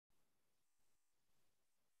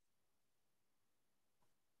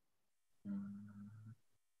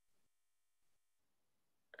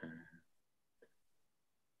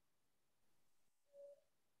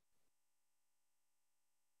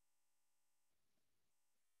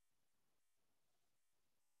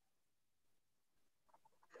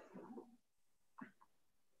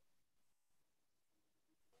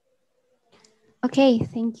Okay,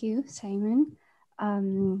 thank you, Simon.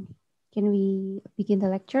 Can we begin the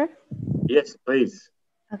lecture? Yes, please.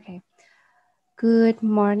 Okay. Good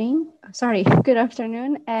morning, sorry, good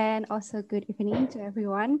afternoon, and also good evening to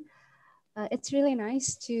everyone. It's really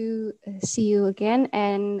nice to see you again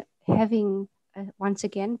and having once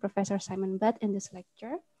again Professor Simon Butt in this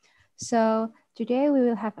lecture. So today we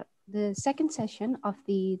will have the second session of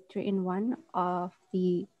the 3-in-1 of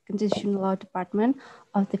the Constitutional Law Department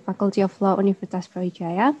of the Faculty of Law, Universitas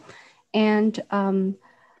Brawijaya. And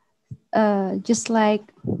just like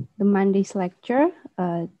the Monday's lecture,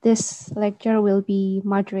 this lecture will be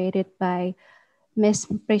moderated by Ms.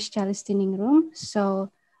 Prisca Listiningrum.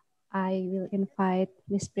 So I will invite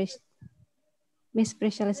Ms. Prisca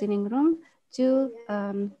Listiningrum to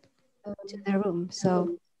the room.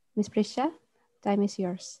 So Ms. Prisca, time is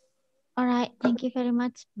yours. All right, thank you very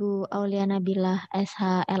much, Bu Auliana Billah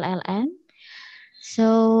SHLLN.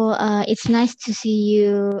 So it's nice to see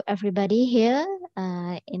you, everybody, here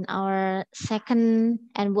in our second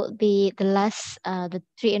and would be the last, the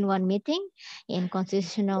 3-in-1 meeting in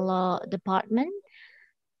Constitutional Law Department.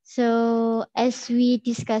 So as we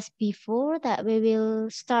discussed before, that we will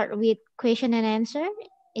start with question and answer.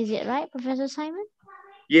 Is it right, Professor Simon?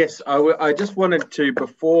 Yes, I just wanted to,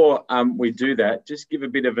 before we do that, just give a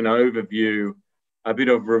bit of an overview, a bit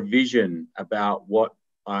of revision about what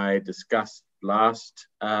I discussed last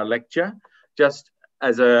lecture, just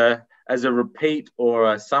as a repeat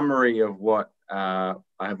or a summary of what I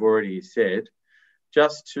have already said,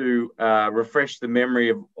 just to refresh the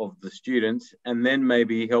memory of the students and then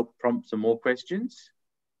maybe help prompt some more questions.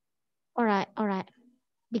 All right.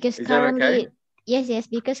 Because is currently, that okay? Yes,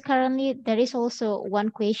 because currently there is also one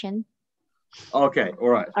question. Okay, all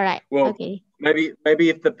right. Well, okay. Maybe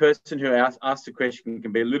if the person who asked the question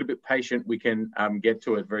can be a little bit patient, we can get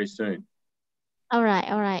to it very soon. All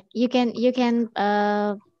right. You can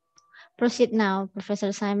proceed now,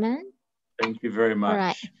 Professor Simon. Thank you very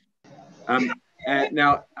much. All right.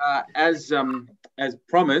 Now, as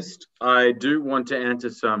promised, I do want to answer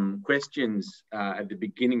some questions at the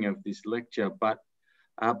beginning of this lecture, but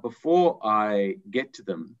before I get to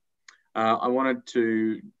them, I wanted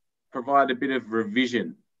to provide a bit of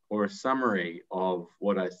revision or a summary of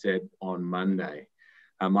what I said on Monday.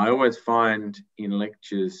 I always find in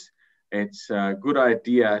lectures it's a good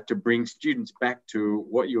idea to bring students back to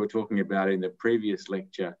what you were talking about in the previous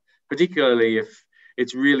lecture, particularly if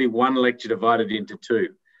it's really one lecture divided into two,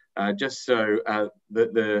 just so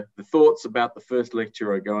the thoughts about the first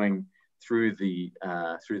lecture are going through the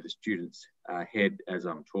students' head as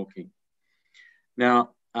I'm talking.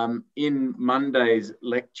 Now, in Monday's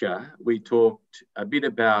lecture, we talked a bit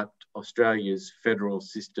about Australia's federal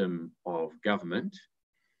system of government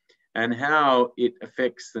and how it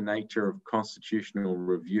affects the nature of constitutional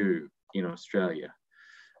review in Australia.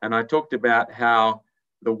 And I talked about how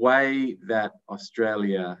the way that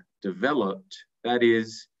Australia developed, that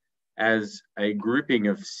is, as a grouping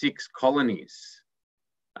of 6 colonies,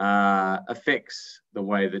 affects the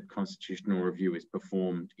way that constitutional review is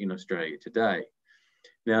performed in Australia today.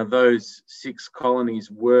 Now, those 6 colonies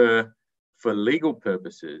were, for legal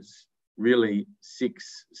purposes, really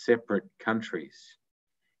 6 separate countries.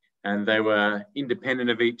 And they were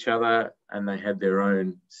independent of each other and they had their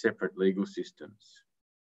own separate legal systems.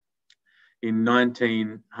 In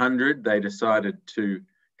 1900, they decided to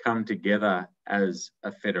come together as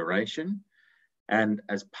a federation. And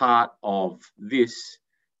as part of this,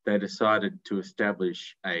 they decided to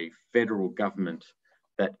establish a federal government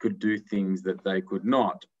that could do things that they could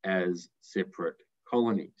not as separate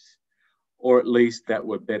colonies, or at least that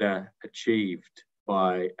were better achieved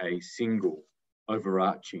by a single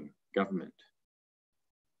overarching government.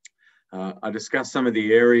 I discussed some of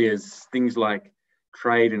the areas, things like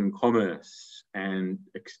trade and commerce and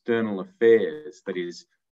external affairs, that is,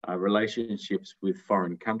 relationships with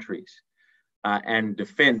foreign countries, and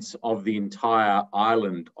defence of the entire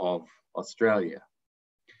island of Australia.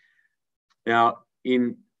 Now,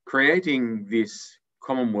 in creating this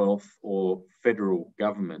Commonwealth or federal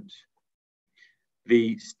government,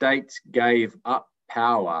 the states gave up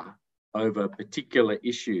power over particular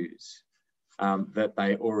issues that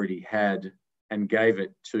they already had and gave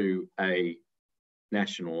it to a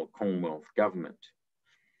national or Commonwealth government.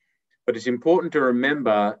 But it's important to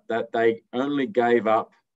remember that they only gave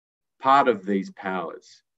up part of these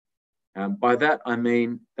powers. By that, I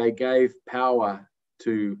mean they gave power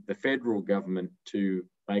to the federal government to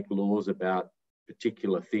make laws about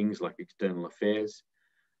particular things like external affairs,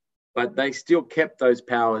 but they still kept those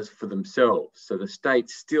powers for themselves. So the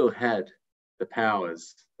states still had the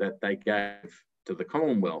powers that they gave to the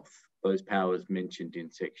Commonwealth, those powers mentioned in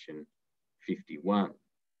section 51.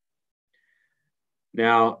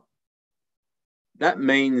 Now, that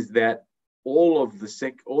means that all of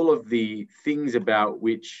the things about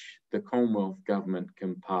which the Commonwealth government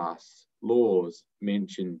can pass laws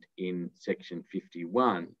mentioned in section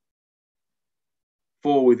 51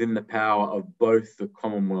 fall within the power of both the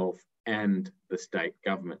Commonwealth and the state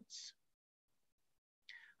governments.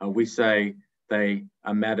 We say they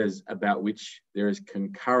are matters about which there is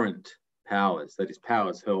concurrent powers, that is,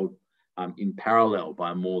 powers held in parallel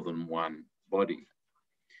by more than one body.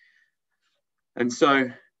 And so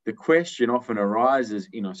the question often arises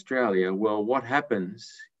in Australia, well, what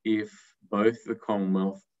happens if both the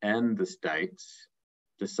Commonwealth and the states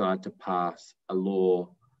decide to pass a law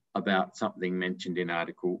about something mentioned in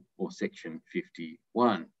Article or Section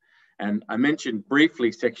 51? And I mentioned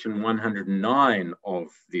briefly Section 109 of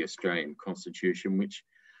the Australian Constitution, which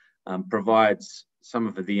provides some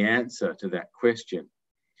of the answer to that question.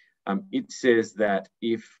 It says that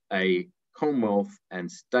if a Commonwealth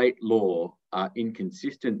and state law are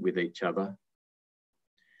inconsistent with each other,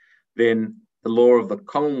 then the law of the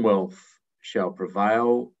Commonwealth shall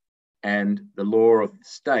prevail and the law of the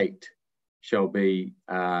state shall be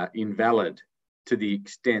invalid to the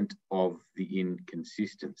extent of the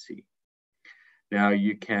inconsistency. Now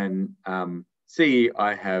you can see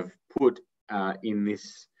I have put in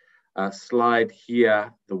this slide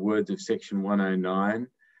here the words of Section 109,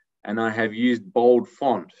 and I have used bold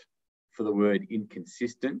font for the word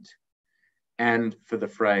inconsistent and for the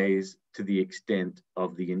phrase to the extent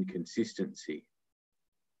of the inconsistency.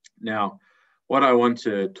 Now, what I want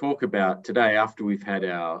to talk about today, after we've had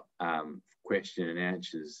our question and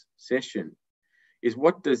answers session, is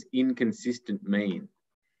what does inconsistent mean?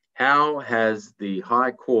 How has the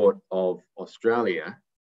High Court of Australia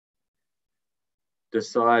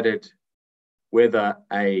decided whether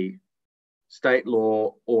a state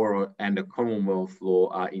law and a Commonwealth law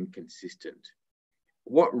are inconsistent?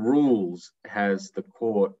 What rules has the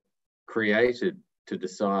court created to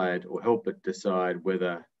decide or help it decide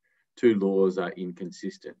whether two laws are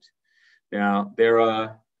inconsistent? Now, there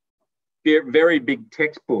are very big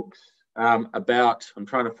textbooks about, I'm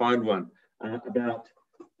trying to find one, about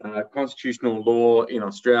constitutional law in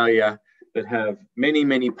Australia that have many,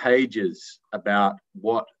 many pages about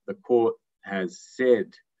what the court has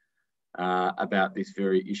said about this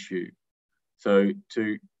very issue. So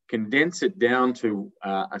to condense it down to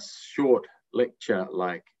a short lecture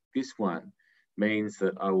like this one means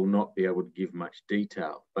that I will not be able to give much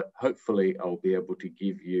detail, but hopefully I'll be able to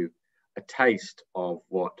give you a taste of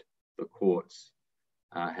what the courts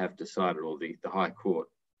have decided, or the High Court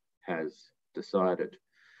has decided.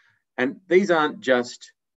 And these aren't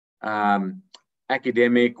just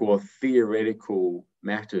academic or theoretical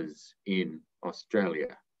matters in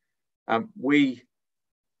Australia. We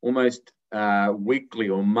almost weekly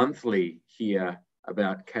or monthly hear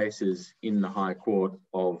about cases in the High Court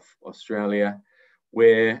of Australia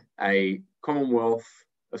where the Commonwealth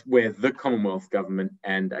government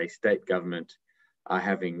and a state government are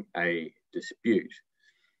having a dispute.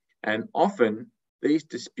 And often these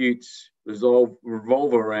disputes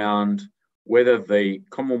revolve around whether the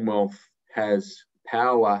Commonwealth has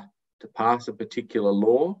power to pass a particular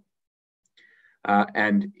law,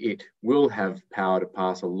 and it will have power to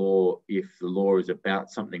pass a law if the law is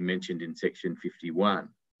about something mentioned in Section 51.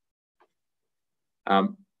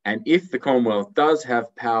 And if the Commonwealth does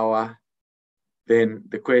have power, then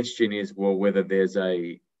the question is, well, whether there's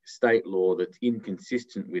a state law that's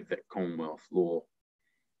inconsistent with that Commonwealth law.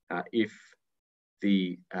 If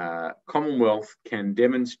the Commonwealth can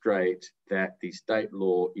demonstrate that the state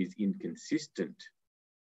law is inconsistent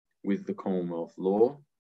with the Commonwealth law,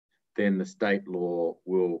 then the state law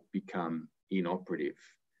will become inoperative,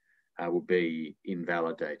 will be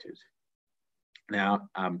invalidated. Now,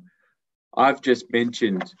 I've just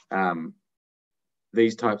mentioned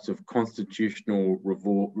these types of constitutional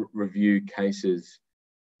review cases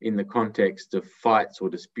in the context of fights or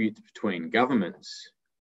disputes between governments.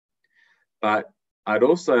 But I'd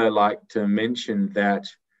also like to mention that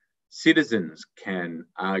citizens can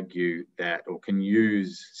argue that, or can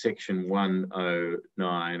use Section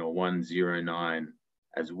 109 or 109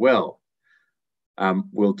 as well.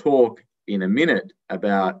 We'll talk in a minute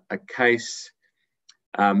about a case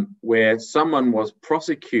where someone was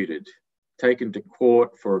prosecuted, taken to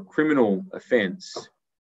court for a criminal offence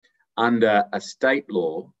under a state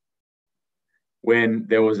law when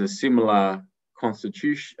there was a similar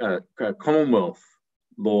Commonwealth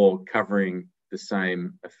law covering the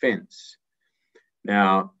same offence.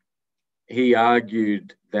 Now, he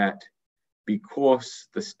argued that because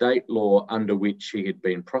the state law under which he had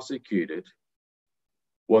been prosecuted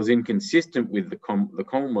was inconsistent with the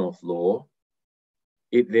Commonwealth law,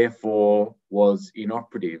 it therefore was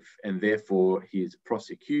inoperative, and therefore his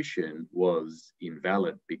prosecution was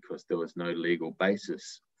invalid because there was no legal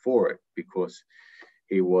basis for it, because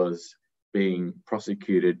he was being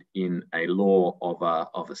prosecuted in a law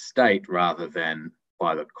of a state rather than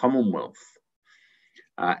by the Commonwealth.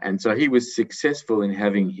 And so he was successful in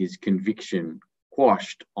having his conviction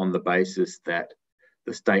quashed on the basis that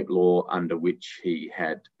the state law under which he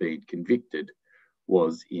had been convicted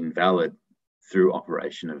was invalid through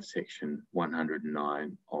operation of Section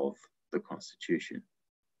 109 of the Constitution.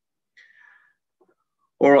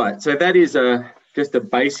 All right, so that is just a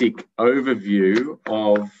basic overview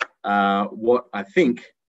of what I think,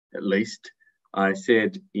 at least, I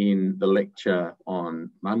said in the lecture on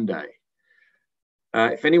Monday.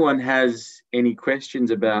 If anyone has any questions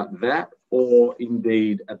about that, or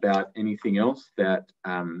indeed about anything else that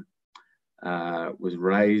was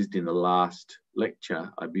raised in the last lecture,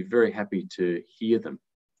 I'd be very happy to hear them.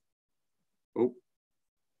 Oh.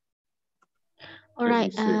 All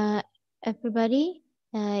right, everybody,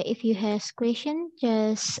 if you have question,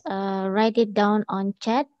 just write it down on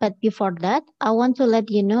chat. But before that, I want to let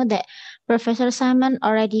you know that Professor Simon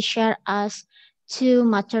already shared us 2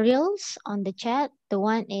 materials on the chat. The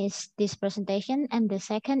one is this presentation, and the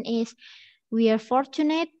second is we are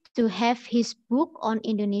fortunate to have his book on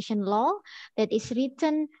Indonesian law that is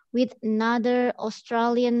written with another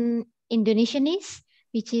Australian Indonesianist,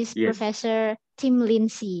 which is Yes. Professor Tim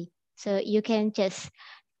Lindsay. So you can just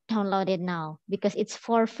download it now because it's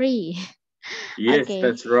for free. Yes, Okay.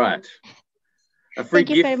 that's right. A free Thank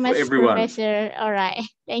you gift very much, for everyone. Professor. All right.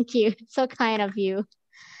 Thank you. So kind of you.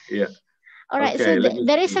 Yeah. All right. Okay, So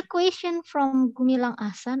there is a question from Gumilang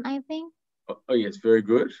Asan, I think. Oh, yes, very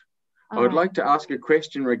good. I would like to ask a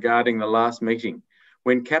question regarding the last meeting.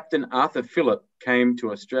 When Captain Arthur Phillip came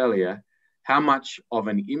to Australia, how much of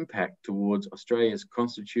an impact towards Australia's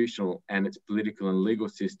constitutional and its political and legal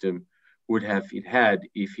system would have it had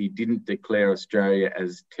if he didn't declare Australia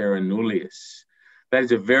as terra nullius? That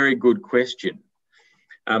is a very good question.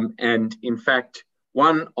 And in fact,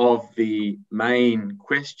 one of the main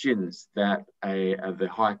questions that the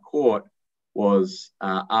High Court was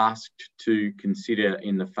asked to consider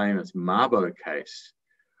in the famous Mabo case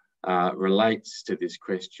relates to this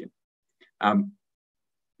question.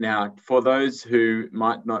 Now, for those who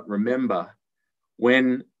might not remember,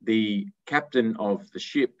 when the captain of the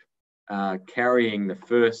ship carrying the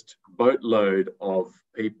first boatload of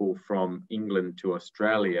people from England to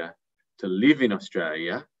Australia to live in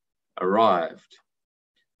Australia arrived,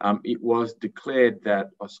 it was declared that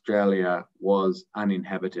Australia was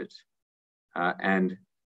uninhabited. And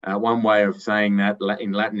one way of saying that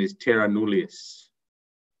in Latin is terra nullius.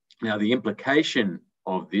 Now, the implication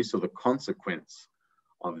of this, or the consequence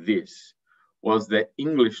of this, was that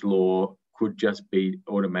English law could just be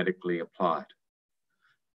automatically applied.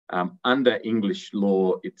 Under English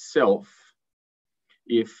law itself,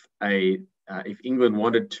 if England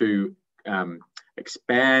wanted to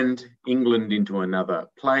expand England into another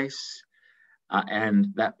place, and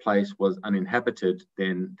that place was uninhabited,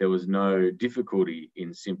 then there was no difficulty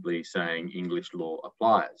in simply saying English law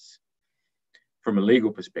applies from a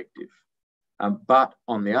legal perspective. But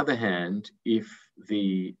on the other hand, if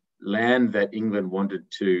the land that England wanted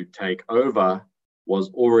to take over was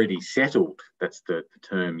already settled, that's the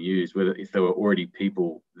term used, if there were already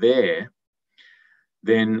people there,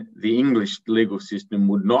 then the English legal system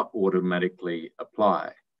would not automatically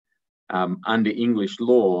apply. Under English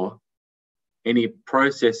law, any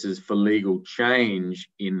processes for legal change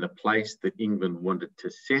in the place that England wanted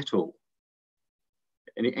to settle,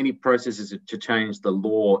 any processes to change the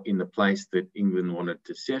law in the place that England wanted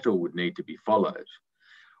to settle would need to be followed,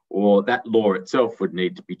 or that law itself would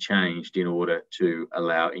need to be changed in order to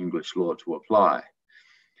allow English law to apply.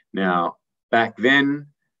 Now, back then,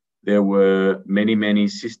 there were many, many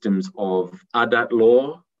systems of adat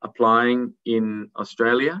law applying in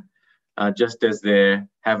Australia, just as there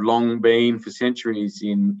have long been for centuries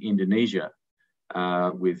in Indonesia,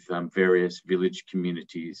 with various village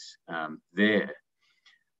communities there.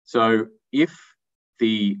 So if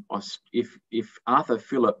Arthur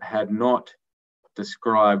Phillip had not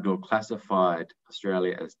described or classified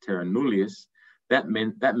Australia as terra nullius, that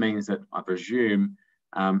means that, I presume,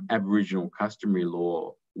 Aboriginal customary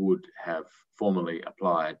law would have formally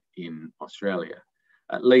applied in Australia,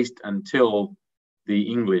 at least until the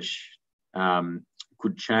English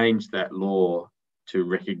could change that law to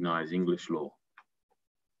recognise English law.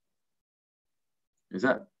 Is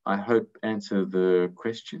that, I hope, answer the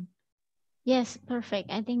question? Yes, perfect.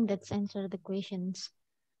 I think that's answered the questions.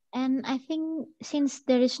 And I think since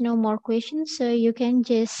there is no more questions, so you can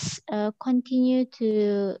just continue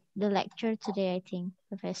to the lecture today, I think,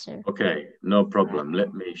 Professor. Okay, no problem.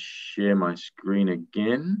 Let me share my screen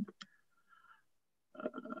again. Where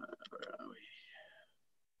are we?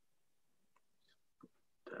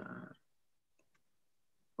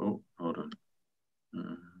 Oh, hold on.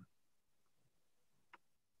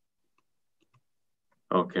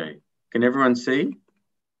 Okay, can everyone see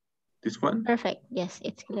this one? Perfect. Yes,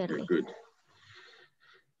 it's clearly. Okay, good.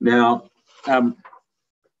 Now,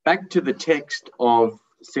 back to the text of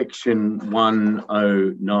section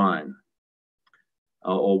 109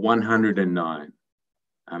 or 109.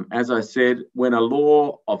 As I said, when a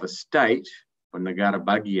law of a state or negara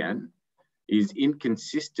bagian is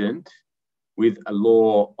inconsistent with a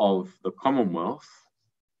law of the Commonwealth,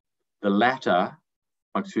 the latter,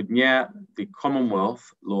 maksudnya the Commonwealth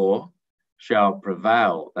law, shall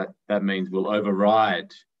prevail. That means will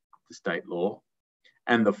override the state law.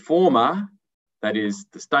 And the former, that is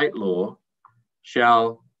the state law,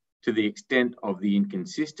 shall, to the extent of the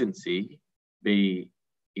inconsistency, be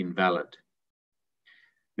invalid.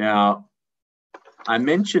 Now, I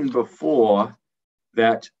mentioned before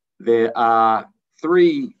that there are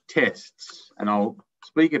 3 tests, and I'll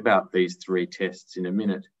speak about these 3 tests in a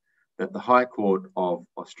minute, that the High Court of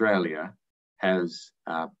Australia has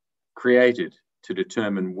created to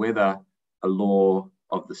determine whether a law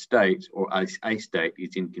of the state or a state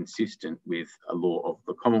is inconsistent with a law of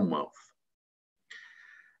the Commonwealth.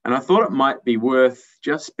 And I thought it might be worth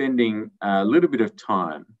just spending a little bit of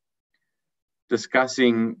time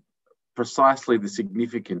discussing precisely the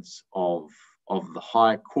significance of the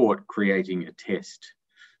High Court creating a test.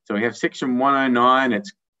 So we have section 109,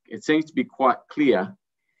 it seems to be quite clear,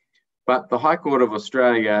 but the High Court of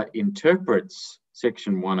Australia interprets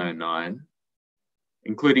section 109,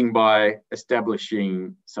 including by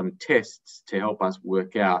establishing some tests to help us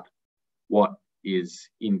work out what is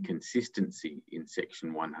inconsistency in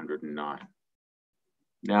section 109.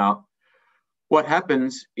 Now, what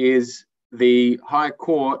happens is the High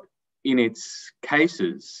Court in its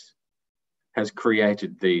cases has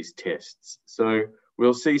created these tests. So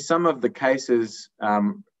we'll see some of the cases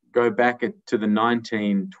go back to the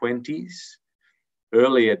 1920s,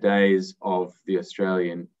 earlier days of the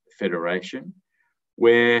Australian Federation,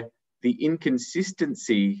 where the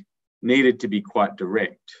inconsistency needed to be quite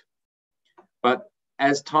direct. But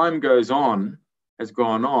as time has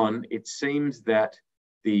gone on, it seems that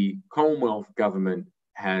the Commonwealth government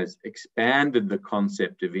has expanded the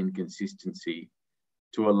concept of inconsistency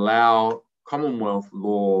to allow Commonwealth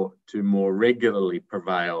law to more regularly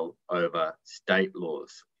prevail over state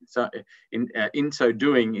laws. So in so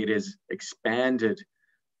doing, it has expanded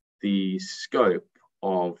the scope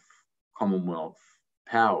of Commonwealth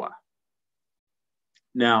power.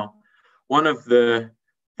 Now, one of the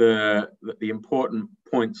important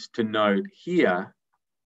points to note here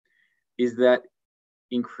is that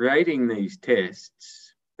in creating these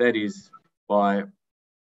tests, that is by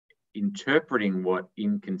interpreting what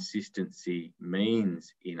inconsistency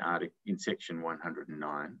means in section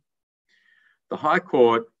 109, the High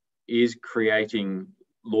Court is creating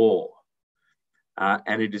law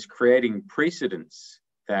and it is creating precedents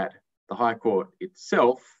that the High Court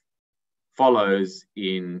itself follows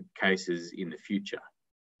in cases in the future.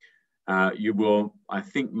 You will, I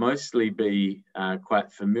think, mostly be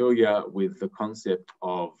quite familiar with the concept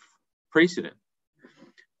of precedent,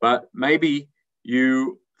 but maybe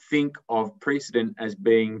you think of precedent as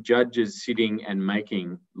being judges sitting and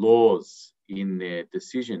making laws in their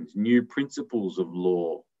decisions, new principles of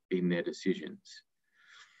law in their decisions.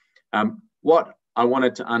 What I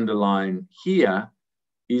wanted to underline here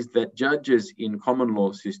is that judges in common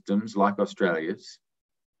law systems like Australia's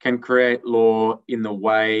can create law in the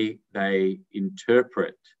way they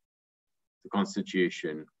interpret the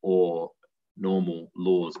Constitution or normal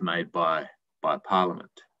laws made by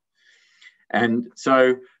Parliament. And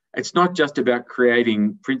so it's not just about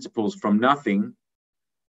creating principles from nothing,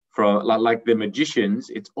 like the magicians,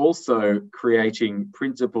 it's also creating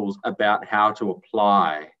principles about how to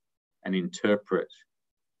apply and interpret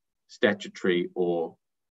statutory or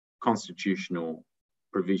constitutional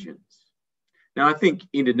provisions. Now, I think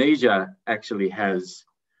Indonesia actually has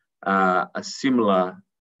a similar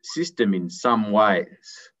system in some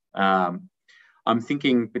ways. I'm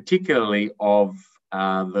thinking particularly of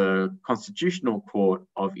the Constitutional Court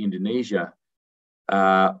of Indonesia.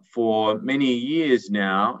 For many years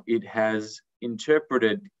now, it has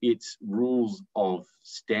interpreted its rules of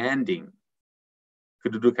standing,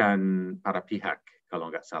 kedudukan para pihak, kalau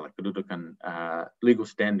nggak salah, kedudukan legal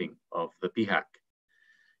standing of the pihak,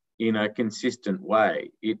 in a consistent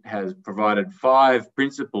way. It has provided 5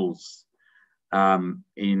 principles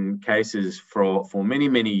in cases for many,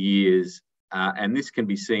 many years, and this can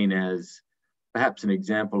be seen as perhaps an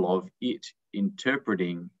example of it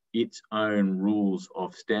interpreting its own rules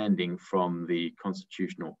of standing from the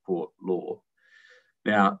Constitutional Court law.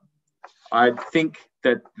 Now, I think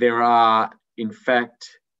that there are, in fact,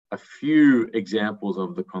 a few examples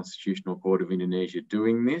of the Constitutional Court of Indonesia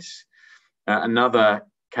doing this. Another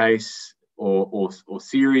case or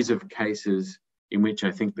series of cases in which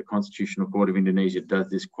I think the Constitutional Court of Indonesia does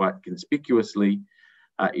this quite conspicuously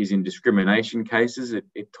is in discrimination cases.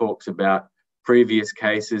 It talks about previous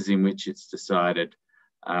cases in which it's decided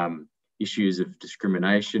issues of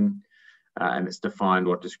discrimination, and it's defined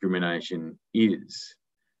what discrimination is.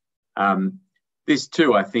 This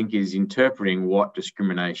too, I think, is interpreting what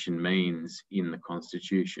discrimination means in the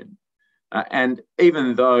Constitution. And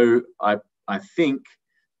even though I think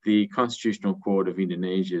the Constitutional Court of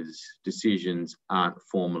Indonesia's decisions aren't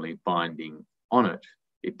formally binding on it,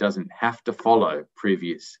 it doesn't have to follow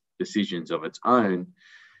previous decisions of its own,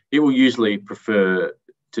 it will usually prefer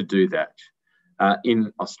to do that.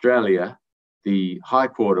 In Australia, the High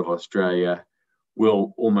Court of Australia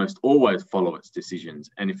will almost always follow its decisions,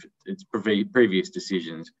 and if it's previous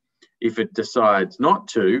decisions, if it decides not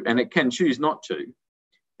to, and it can choose not to,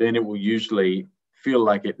 then it will usually feel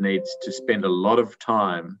like it needs to spend a lot of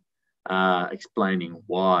time explaining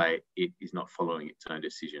why it is not following its own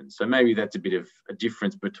decisions. So maybe that's a bit of a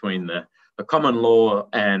difference between the common law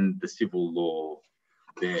and the civil law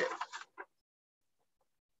there.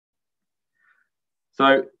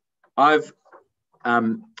 So I've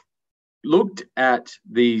looked at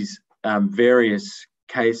these various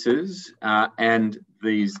cases and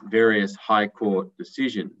these various High Court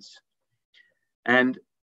decisions, and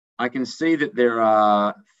I can see that there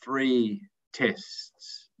are 3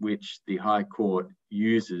 tests which the High Court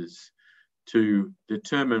uses to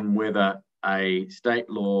determine whether a state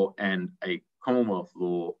law and a Commonwealth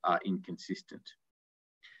law are inconsistent.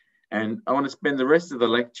 And I want to spend the rest of the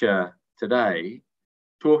lecture today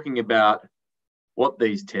talking about what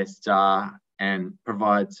these tests are and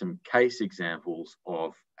provide some case examples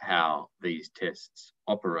of how these tests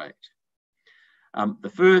operate.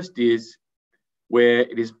 The first is where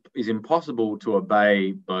it is impossible to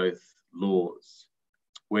obey both laws,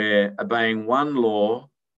 where obeying one law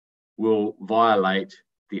will violate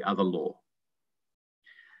the other law.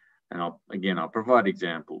 And I'll provide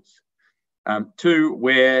examples. 2,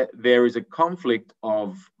 where there is a conflict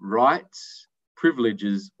of rights,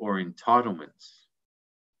 privileges, or entitlements.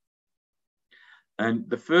 And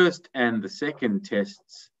the first and the second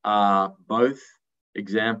tests are both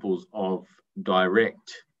examples of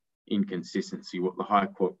direct inconsistency, what the High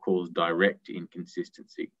Court calls direct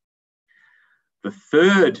inconsistency. The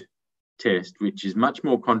third test, which is much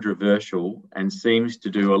more controversial and seems to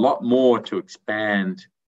do a lot more to expand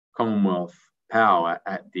Commonwealth power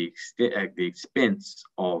at the expense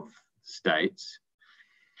of states,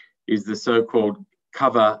 is the so-called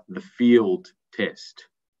cover the field test.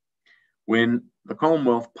 When the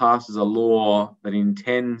Commonwealth passes a law that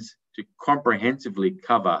intends to comprehensively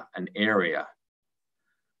cover an area,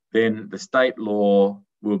 then the state law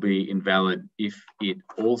will be invalid if it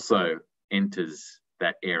also enters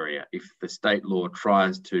that area. If the state law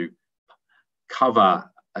tries to cover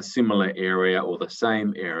a similar area or the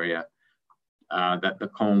same area that the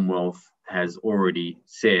Commonwealth has already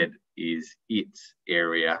said is its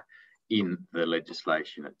area in the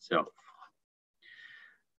legislation itself.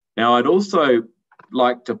 Now, I'd also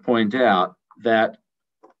like to point out that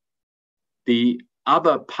the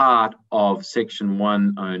other part of Section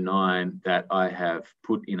 109 that I have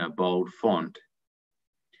put in a bold font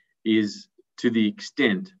is to the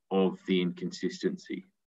extent of the inconsistency.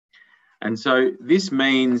 And so this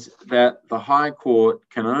means that the High Court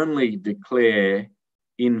can only declare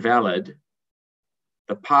invalid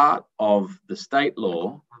the part of the state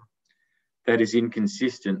law that is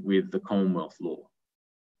inconsistent with the Commonwealth law.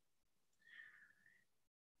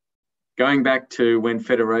 Going back to when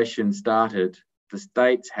Federation started, the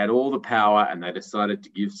states had all the power and they decided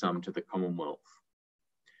to give some to the Commonwealth.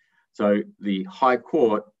 So the High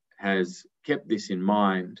Court has kept this in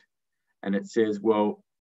mind, and it says, well,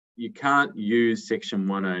 you can't use Section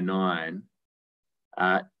 109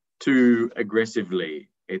 too aggressively.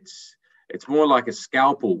 It's more like a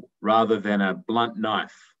scalpel rather than a blunt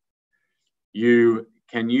knife. You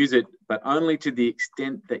can use it, but only to the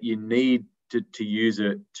extent that you need to use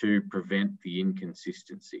it to prevent the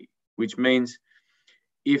inconsistency, which means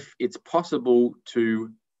if it's possible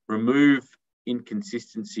to remove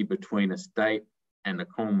inconsistency between a state and a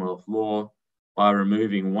Commonwealth law, by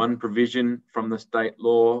removing one provision from the state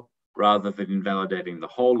law rather than invalidating the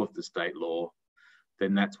whole of the state law,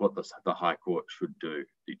 then that's what the High Court should do.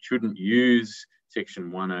 It shouldn't use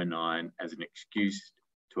Section 109 as an excuse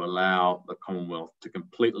to allow the Commonwealth to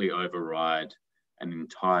completely override an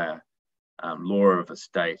entire law of a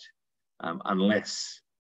state unless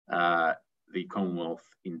the Commonwealth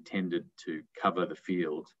intended to cover the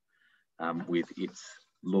field with its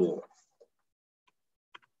law.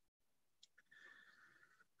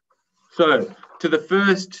 So, to the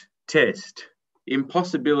first test,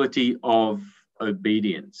 impossibility of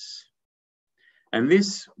obedience. And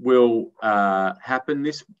this will happen,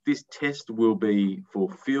 this test will be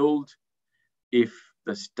fulfilled if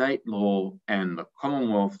the state law and the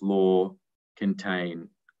Commonwealth law contain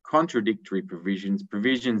contradictory provisions,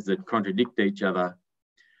 provisions that contradict each other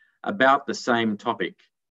about the same topic,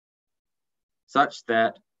 such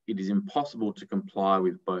that it is impossible to comply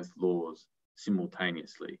with both laws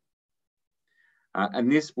simultaneously.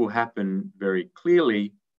 And this will happen very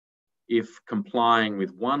clearly if complying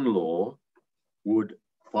with one law would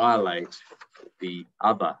violate the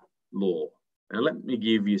other law. Now, let me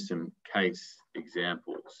give you some case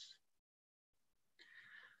examples.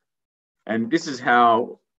 And this is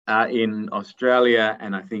how in Australia,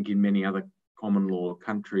 and I think in many other common law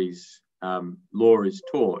countries, law is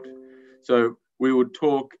taught. So we would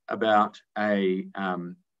talk about a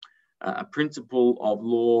principle of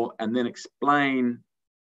law and then explain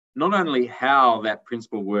not only how that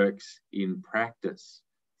principle works in practice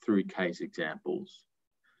through case examples,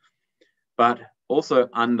 but also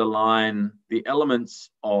underline the elements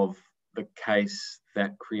of the case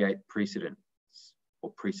that create precedents,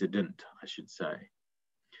 or precedent, I should say.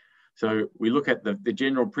 So we look at the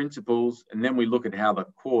general principles, and then we look at how the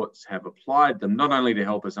courts have applied them, not only to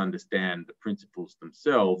help us understand the principles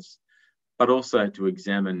themselves, but also to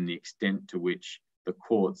examine the extent to which the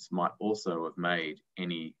courts might also have made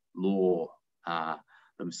any law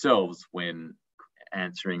themselves when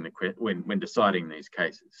answering when deciding these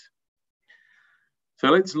cases. So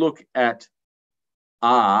let's look at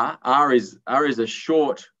R. R is a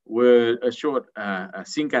short word, a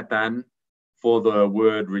singkatan for the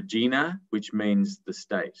word Regina, which means the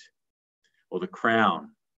state or the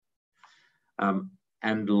Crown,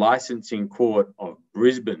 and Licensing Court of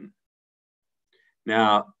Brisbane.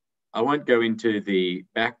 Now, I won't go into the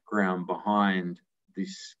background behind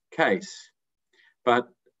this case, but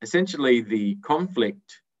essentially the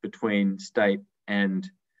conflict between state and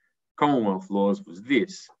Commonwealth laws was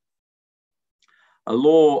this. A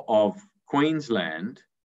law of Queensland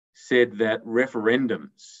said that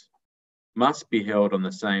referendums must be held on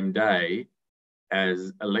the same day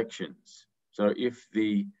as elections. So if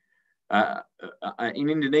the in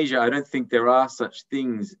Indonesia, I don't think there are such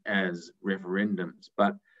things as referendums,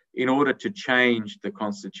 but in order to change the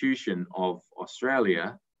constitution of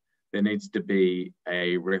Australia, there needs to be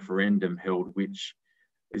a referendum held, which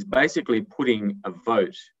is basically putting a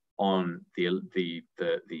vote on the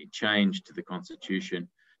change to the constitution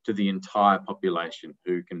to the entire population,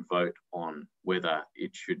 who can vote on whether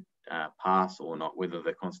it should pass or not, whether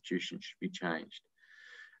the constitution should be changed.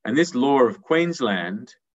 And this law of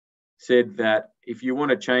Queensland said that if you want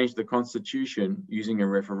to change the constitution using a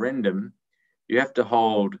referendum, you have to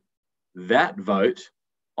hold that vote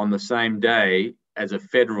on the same day as a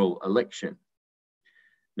federal election.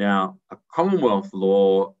 Now, a Commonwealth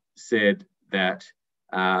law said that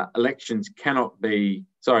elections cannot be,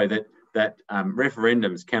 that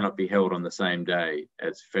referendums cannot be held on the same day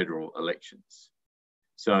as federal elections.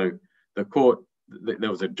 So the court, there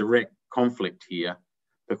was a direct conflict here.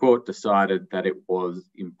 The court decided that it was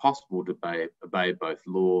impossible to obey both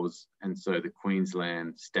laws, and so the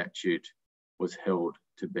Queensland statute was held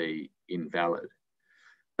to be invalid.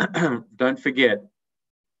 Don't forget,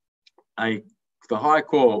 the High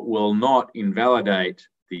Court will not invalidate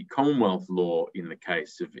the Commonwealth law in the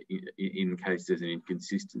case of case there's an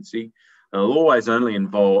inconsistency. They'll always only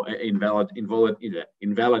invalidate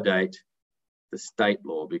the state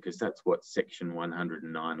law, because that's what Section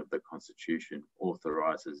 109 of the Constitution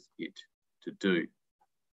authorises it to do.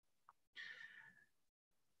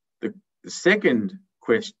 The second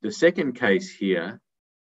case here,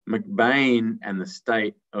 McBain and the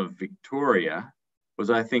state of Victoria, was,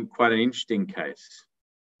 I think, quite an interesting case.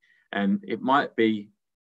 And it might be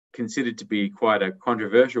considered to be quite a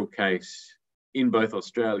controversial case in both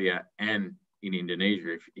Australia and in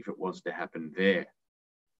Indonesia if it was to happen there.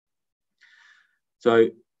 So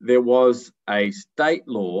there was a state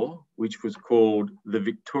law which was called the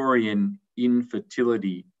Victorian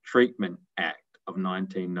Infertility Treatment Act of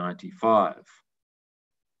 1995.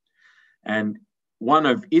 And one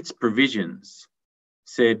of its provisions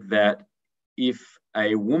said that if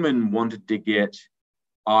a woman wanted to get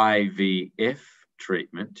IVF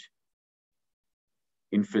treatment,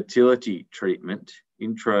 infertility treatment,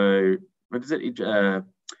 I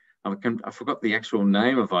forgot the actual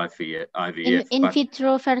name of IVF. In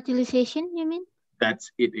vitro fertilization, you mean?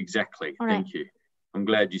 That's it, exactly. All right. Thank you. I'm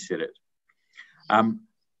glad you said it.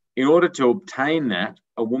 In order to obtain that,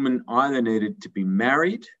 a woman either needed to be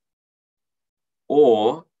married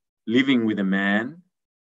or living with a man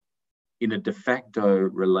in a de facto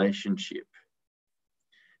relationship.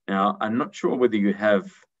 Now, I'm not sure whether you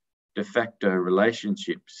have de facto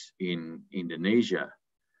relationships in Indonesia,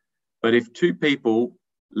 but if two people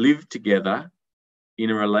live together in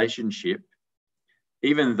a relationship,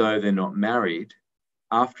 even though they're not married,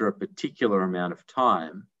 after a particular amount of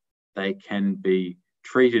time, they can be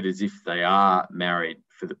treated as if they are married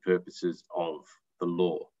for the purposes of the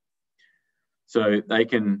law. So they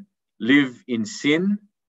can live in sin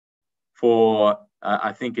for,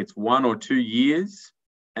 I think it's 1 or 2 years,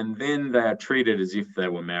 and then they are treated as if they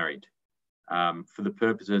were married for the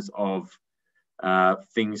purposes of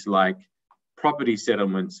things like property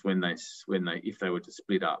settlements if they were to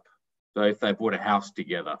split up. So if they bought a house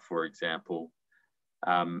together, for example,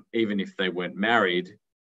 even if they weren't married,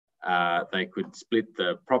 they could split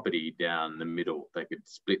the property down the middle. They could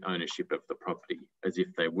split ownership of the property as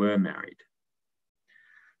if they were married.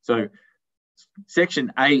 So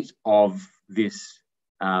Section 8 of this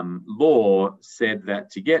law said that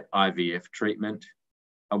to get IVF treatment,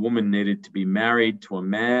 a woman needed to be married to a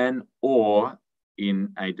man or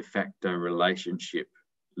in a de facto relationship,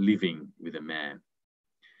 living with a man.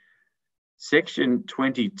 Section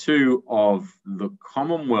 22 of the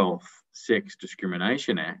Commonwealth Sex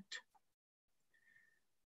Discrimination Act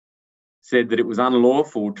said that it was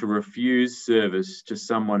unlawful to refuse service to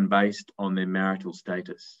someone based on their marital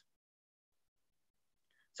status.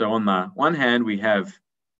 So on the one hand, we have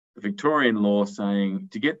the Victorian law saying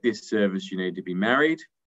to get this service, you need to be married.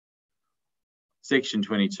 Section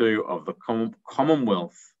 22 of the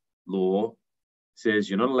Commonwealth law says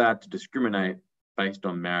you're not allowed to discriminate based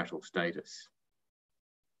on marital status.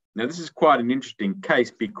 Now, this is quite an interesting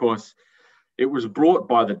case because it was brought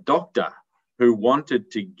by the doctor who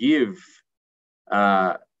wanted to give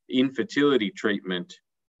infertility treatment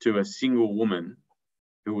to a single woman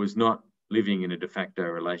who was not living in a de facto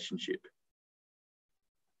relationship.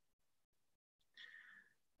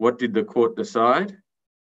 What did the court decide?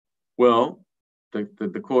 Well,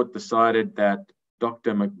 the court decided that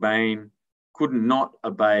Dr. McBain could not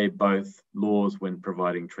obey both laws when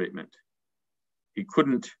providing treatment. He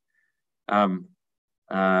couldn't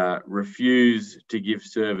refuse to give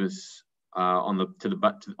service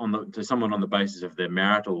to someone on the basis of their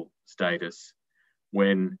marital status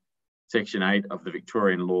when Section 8 of the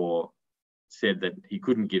Victorian law said that he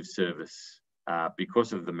couldn't give service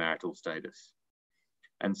because of the marital status.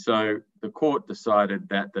 And so the court decided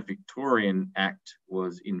that the Victorian Act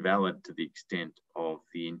was invalid to the extent of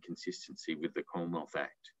the inconsistency with the Commonwealth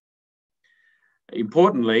Act.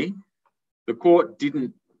 Importantly, the court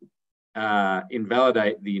didn't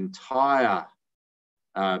invalidate the entire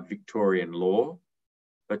Victorian law,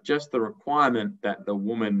 but just the requirement that the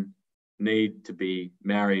woman need to be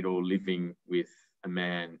married or living with a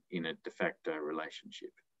man in a de facto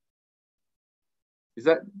relationship. Is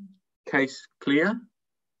that case clear?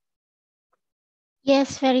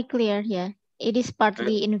 Yes, very clear. Yeah, it is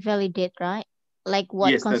partly invalidate, right? Like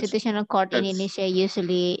what Yes, Constitutional Court in Indonesia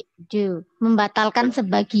usually do, membatalkan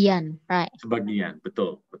sebagian, right? Sebagian,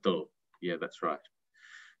 betul. Yeah, that's right.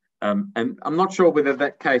 And I'm not sure whether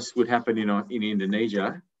that case would happen in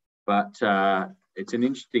Indonesia, but it's an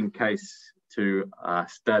interesting case to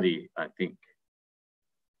study, I think.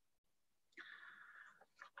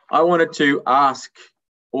 I wanted to ask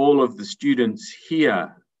all of the students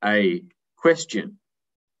here a question.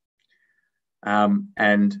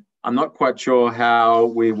 And I'm not quite sure how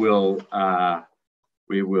we will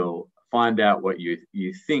find out what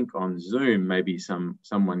you think on Zoom. Maybe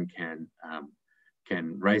someone can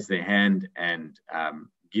raise their hand and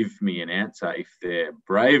give me an answer if they're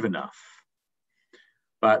brave enough.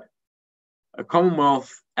 But a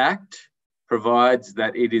Commonwealth Act provides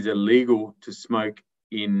that it is illegal to smoke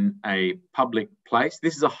in a public place.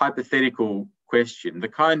 This is a hypothetical question, the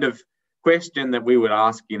kind of question that we would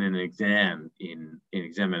ask in an exam, in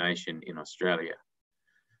examination in Australia.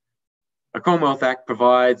 A Commonwealth Act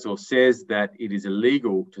provides or says that it is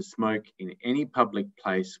illegal to smoke in any public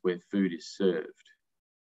place where food is served.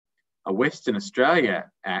 A Western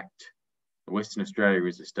Australia Act, Western Australia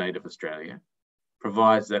is a state of Australia,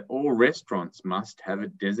 provides that all restaurants must have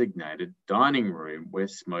a designated dining room where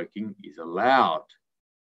smoking is allowed.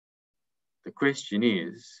 The question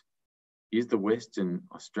is the Western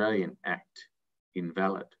Australian Act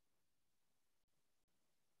invalid?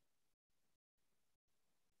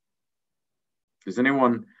 Does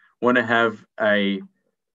anyone want to have an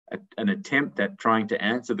attempt at trying to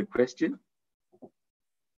answer the question?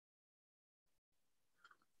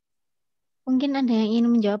 Mungkin ada yang ingin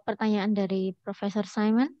menjawab pertanyaan dari Profesor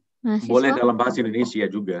Simon, mahasiswa? Boleh dalam bahasa Indonesia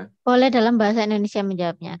juga. Boleh dalam bahasa Indonesia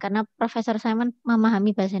menjawabnya, karena Profesor Simon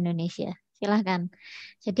memahami bahasa Indonesia. Silahkan.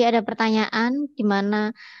 Jadi ada pertanyaan di mana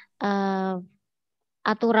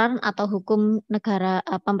aturan atau hukum negara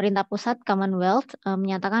pemerintah pusat Commonwealth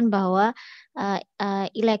menyatakan bahwa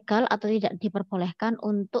ilegal atau tidak diperbolehkan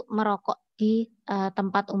untuk merokok di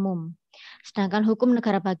tempat umum. Sedangkan hukum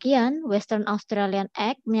negara bagian Western Australian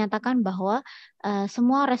Act menyatakan bahwa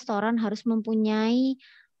semua restoran harus mempunyai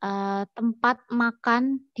tempat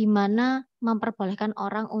makan di mana memperbolehkan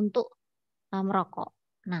orang untuk merokok.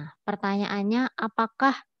 Nah, pertanyaannya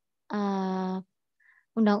apakah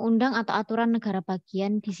undang-undang atau aturan negara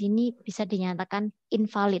bagian di sini bisa dinyatakan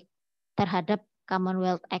invalid terhadap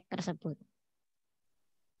Commonwealth Act tersebut?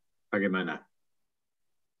 Bagaimana?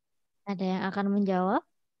 Ada yang akan menjawab?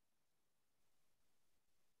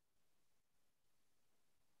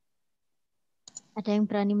 Ada yang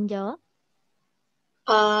berani menjawab?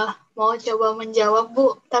 Mau coba menjawab,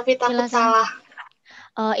 Bu, tapi takut Silakan. salah.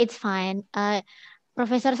 Oh, it's fine.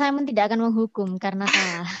 Profesor Simon tidak akan menghukum karena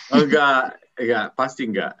salah. Enggak, pasti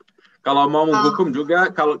enggak. Kalau mau menghukum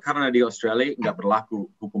juga, karena di Australia enggak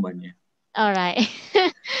berlaku hukumannya. Alright.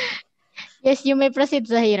 Yes, you may proceed,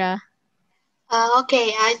 Zahira.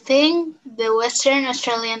 Okay, I think the Western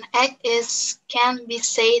Australian Act can be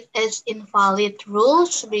said as invalid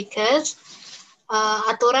rules because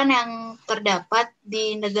aturan yang terdapat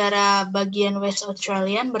di negara bagian West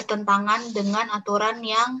Australian bertentangan dengan aturan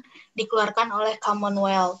yang dikeluarkan oleh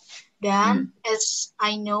Commonwealth. Dan as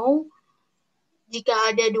I know, jika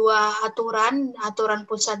ada dua aturan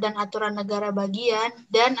pusat dan aturan negara bagian,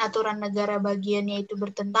 dan aturan negara bagiannya itu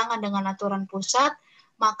bertentangan dengan aturan pusat,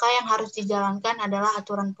 maka yang harus dijalankan adalah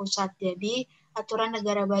aturan pusat. Jadi aturan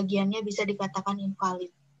negara bagiannya bisa dikatakan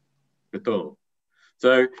invalid. Betul.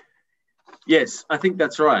 So, yes, I think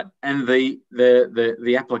that's right. And the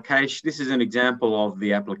application, this is an example of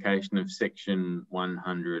the application of Section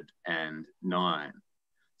 109.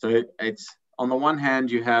 So it's, on the one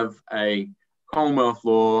hand, you have a Commonwealth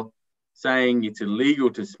law saying it's illegal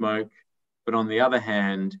to smoke, but on the other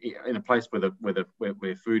hand, in a place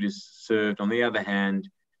where food is served, on the other hand,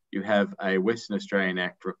 you have a Western Australian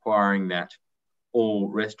Act requiring that all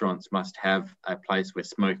restaurants must have a place where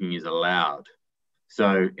smoking is allowed.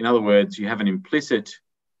 So, in other words, you have an implicit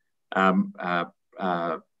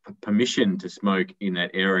permission to smoke in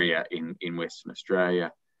that area in Western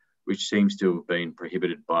Australia, which seems to have been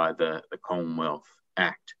prohibited by the Commonwealth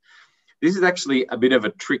Act. This is actually a bit of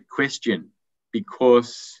a trick question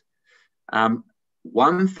because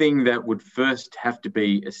one thing that would first have to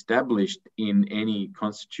be established in any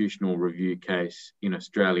constitutional review case in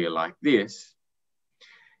Australia like this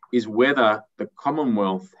is whether the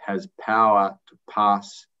Commonwealth has power to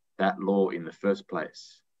pass that law in the first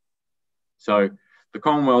place. So the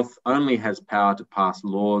Commonwealth only has power to pass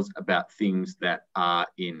laws about things that are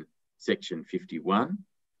in Section 51.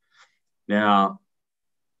 Now,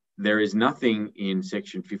 there is nothing in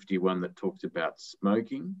Section 51 that talks about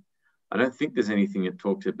smoking. I don't think there's anything that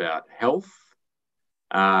talks about health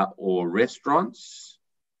or restaurants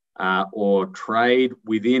or trade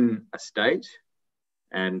within a state.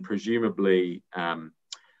 And presumably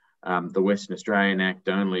the Western Australian Act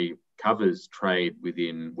only covers trade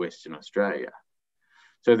within Western Australia.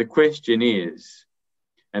 So the question is,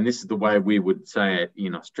 and this is the way we would say it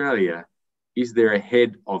in Australia, is there a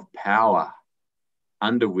head of power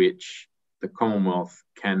under which the Commonwealth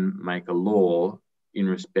can make a law in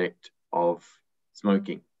respect of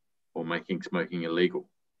smoking or making smoking illegal?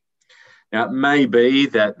 Now, it may be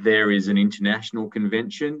that there is an international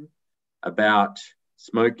convention about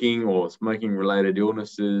smoking or smoking-related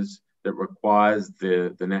illnesses that requires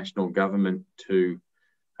the national government to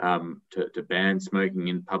ban smoking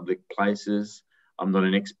in public places. I'm not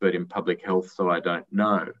an expert in public health, so I don't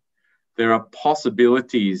know. There are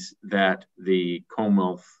possibilities that the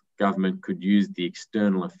Commonwealth government could use the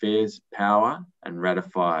external affairs power and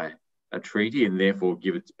ratify a treaty and therefore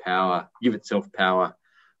give itself power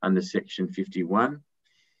under Section 51.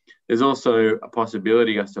 There's also a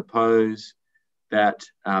possibility, I suppose, that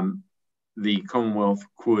the Commonwealth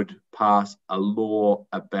could pass a law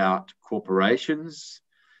about corporations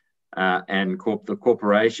and the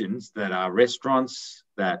corporations that are restaurants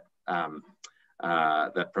that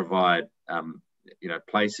that provide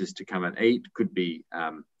places to come and eat could be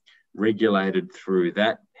regulated through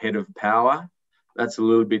that head of power. That's a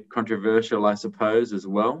little bit controversial, I suppose, as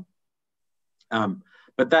well.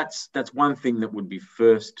 But that's one thing that would be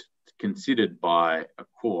first considered by a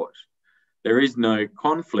court. There is no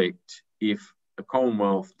conflict if the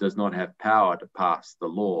Commonwealth does not have power to pass the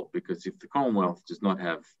law, because if the Commonwealth does not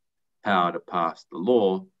have power to pass the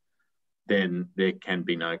law, then there can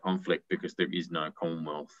be no conflict because there is no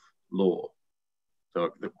Commonwealth law.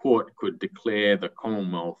 So the court could declare the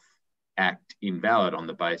Commonwealth Act invalid on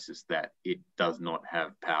the basis that it does not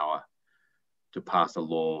have power to pass a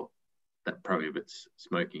law that prohibits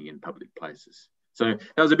smoking in public places. So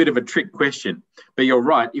that was a bit of a trick question, but you're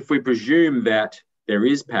right. If we presume that there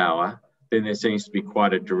is power, then there seems to be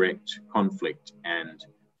quite a direct conflict, and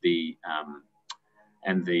the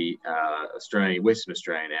Western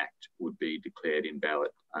Australian Act would be declared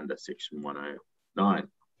invalid under Section 109.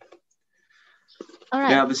 All right,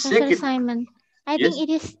 Now, the Professor second, Simon, I yes? think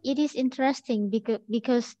it is interesting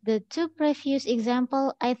because the two previous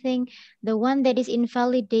example, I think the one that is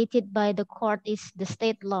invalidated by the court is the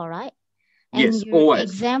state law, right? And Yes, your always.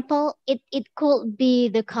 example, it could be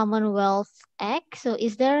the Commonwealth Act. So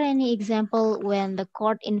is there any example when the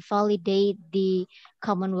court invalidate the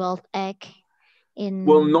Commonwealth Act in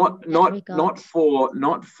Well, not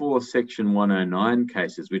for Section 109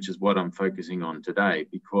 cases, which is what I'm focusing on today,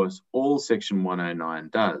 because all Section 109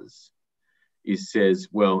 does is says,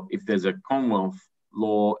 well, if there's a Commonwealth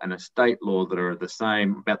law and a state law that are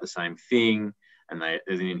about the same thing, and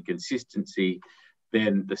there's an inconsistency,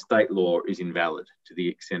 then the state law is invalid to the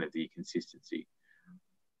extent of the inconsistency.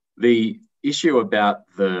 The issue about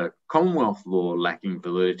the Commonwealth law lacking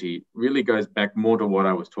validity really goes back more to what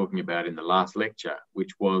I was talking about in the last lecture,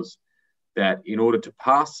 which was that in order to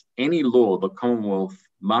pass any law, the Commonwealth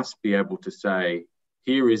must be able to say,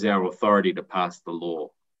 here is our authority to pass the law.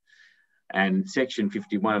 And Section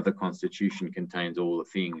 51 of the Constitution contains all the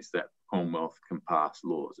things that Commonwealth can pass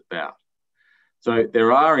laws about. So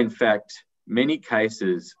there are, in fact, many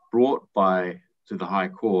cases brought to the High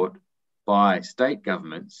Court by state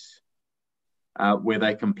governments where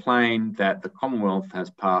they complain that the Commonwealth has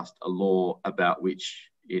passed a law about which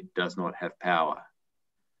it does not have power,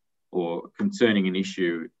 or concerning an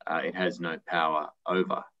issue it has no power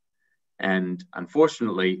over. And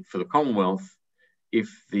unfortunately for the Commonwealth,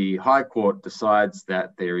 if the High Court decides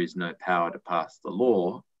that there is no power to pass the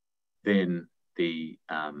law, then the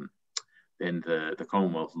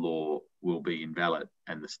Commonwealth law will be invalid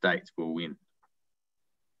and the states will win.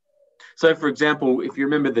 So, for example, if you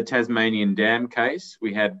remember the Tasmanian dam case,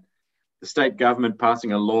 we had the state government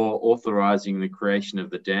passing a law authorising the creation of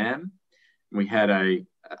the dam. We had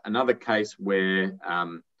another case where,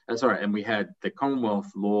 and we had the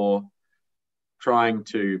Commonwealth law trying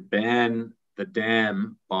to ban the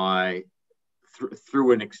dam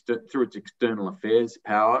through its external affairs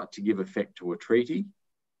power to give effect to a treaty.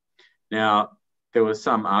 Now, there were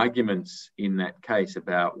some arguments in that case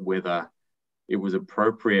about whether it was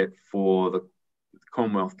appropriate for the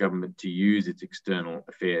Commonwealth government to use its external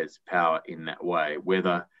affairs power in that way,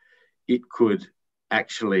 whether it could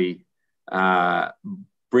actually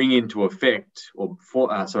bring into effect,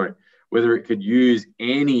 whether it could use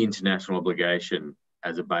any international obligation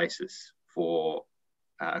as a basis for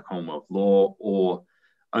Commonwealth law, or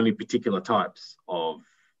only particular types of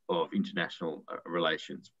international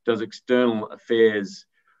relations. Does external affairs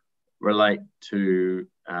relate to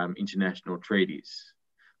international treaties?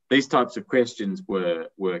 These types of questions were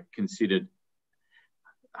considered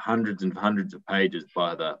hundreds and hundreds of pages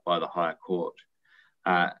by the High Court,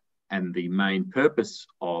 and the main purpose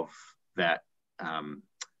of that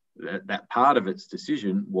part of its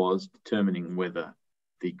decision was determining whether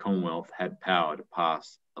the Commonwealth had power to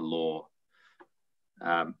pass a law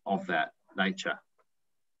of that nature.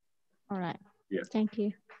 All right. Yeah. Thank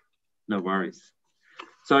you. No worries.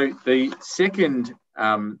 So the second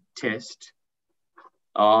test,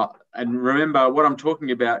 and remember what I'm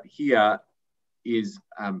talking about here is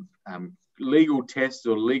legal tests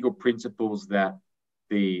or legal principles that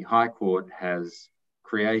the High Court has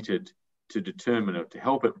created to determine or to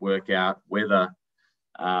help it work out whether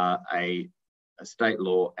a state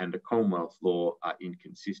law and a Commonwealth law are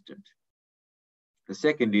inconsistent. The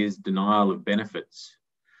second is denial of benefits.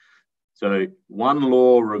 So one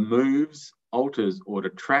law removes, alters, or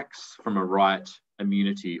detracts from a right,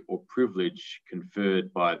 immunity, or privilege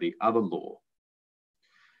conferred by the other law.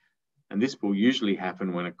 And this will usually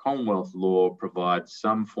happen when a Commonwealth law provides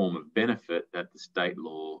some form of benefit that the state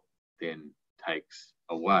law then takes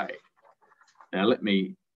away. Now, let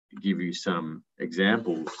me give you some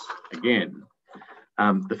examples again.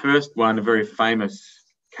 The first one, a very famous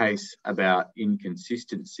case about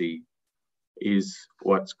inconsistency, is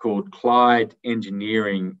what's called Clyde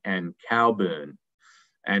Engineering and Calburn.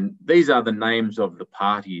 And these are the names of the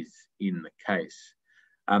parties in the case.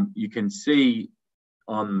 You can see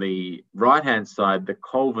on the right-hand side, the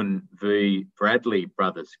Colvin v. Bradley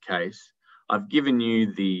brothers case. I've given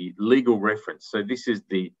you the legal reference. So this is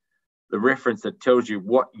the reference that tells you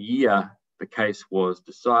what year the case was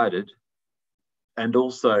decided, and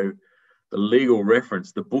also the legal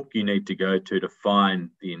reference, the book you need to go to find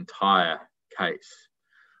the entire case.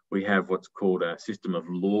 We have what's called a system of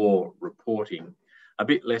law reporting, a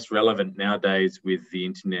bit less relevant nowadays with the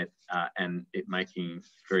internet and it making it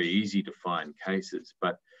very easy to find cases.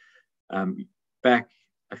 But back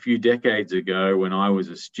a few decades ago, when I was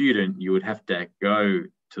a student, you would have to go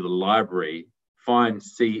to the library, find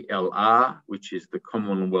CLR, which is the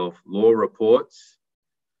Commonwealth Law Reports,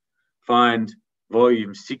 find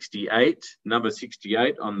volume 68, number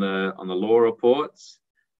 68 on the law reports.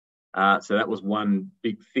 So that was one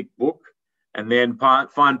big thick book, and then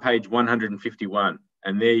find page 151,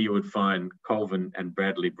 and there you would find Colvin and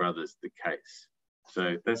Bradley brothers, the case.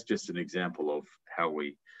 So that's just an example of how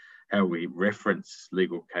we reference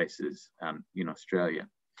legal cases in Australia.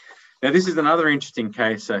 Now, this is another interesting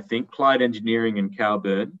case, I think, Clyde Engineering and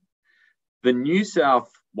Calburn. The New South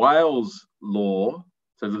Wales law,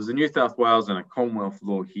 so there's a New South Wales and a Commonwealth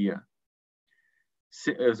law here.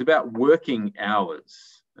 It was about working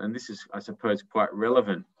hours. And this is, I suppose, quite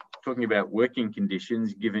relevant, talking about working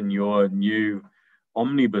conditions given your new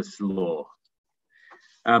omnibus law.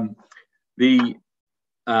 The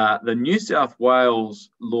New South Wales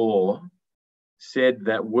law said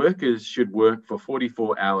that workers should work for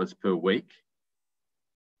 44 hours per week,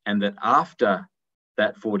 and that after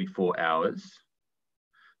that 44 hours,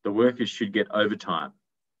 the workers should get overtime.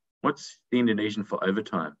 What's the Indonesian for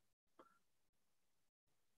overtime?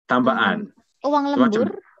 Tambahan. Uang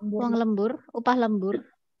lembur, upah lembur.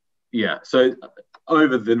 Yeah, so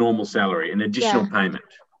over the normal salary, an additional payment.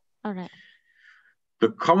 All right. The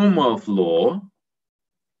Commonwealth law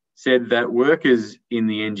said that workers in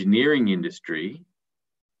the engineering industry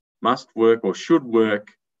must work or should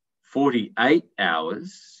work 48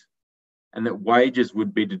 hours, and that wages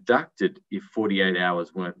would be deducted if 48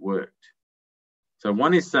 hours weren't worked. So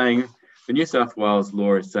one is saying, the New South Wales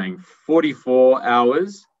law is saying 44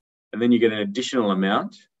 hours, and then you get an additional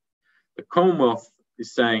amount. The Commonwealth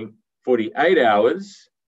is saying 48 hours,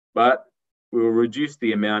 but we will reduce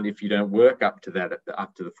the amount if you don't work up to that,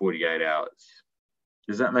 up to the 48 hours.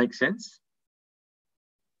 Does that make sense?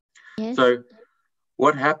 Yes. So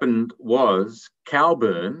what happened was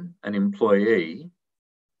Calburn, an employee,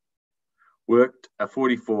 worked a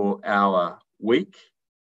 44-hour week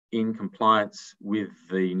in compliance with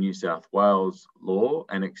the New South Wales law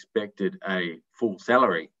and expected a full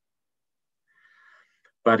salary.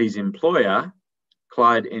 But his employer,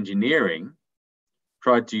 Clyde Engineering,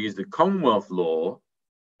 tried to use the Commonwealth law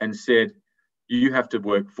and said, you have to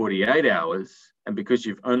work 48 hours, and because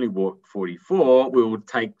you've only worked 44, we will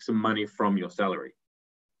take some money from your salary.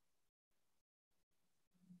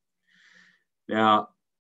 Now,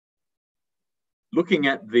 looking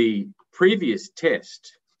at the previous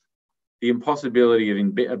test, the impossibility of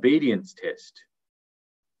obedience test,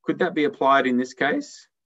 could that be applied in this case?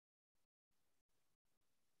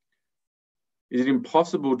 Is it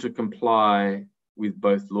impossible to comply with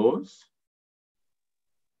both laws?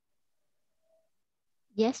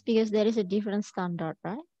 Yes, because there is a different standard,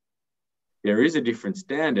 right? There is a different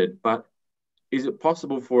standard, but is it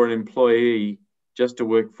possible for an employee just to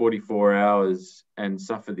work 44 hours and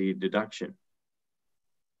suffer the deduction?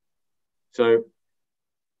 So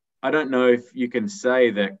I don't know if you can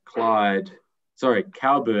say that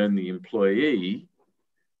Calburn, the employee,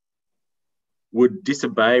 would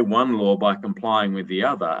disobey one law by complying with the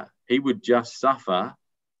other. He would just suffer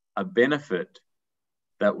a benefit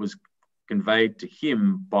that was conveyed to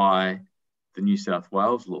him by the New South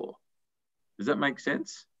Wales law. Does that make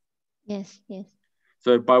sense? Yes, yes.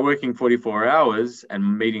 So by working 44 hours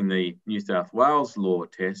and meeting the New South Wales law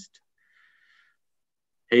test,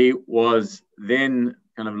 he was then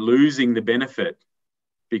kind of losing the benefit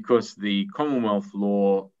because the Commonwealth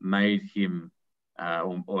law made him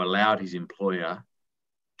or allowed his employer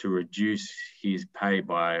to reduce his pay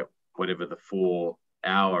by whatever the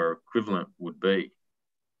 4-hour equivalent would be.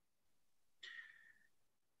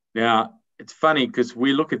 Now, it's funny because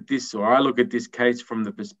we look at this, or I look at this case from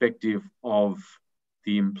the perspective of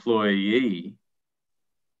the employee,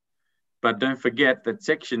 But don't forget that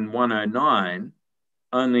Section 109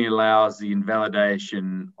 only allows the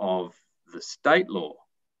invalidation of the state law.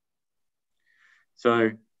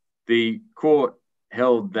 So the court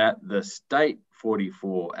held that the state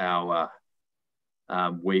 44-hour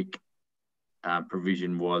week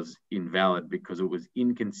provision was invalid because it was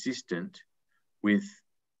inconsistent with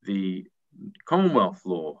the Commonwealth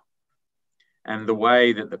law. And the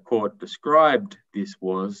way that the court described this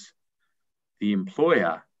was the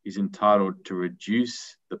employer is entitled to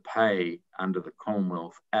reduce the pay under the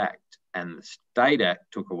Commonwealth Act, and the State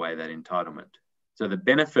Act took away that entitlement. So the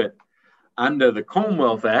benefit under the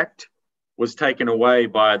Commonwealth Act was taken away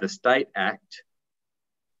by the State Act,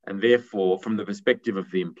 and therefore, from the perspective of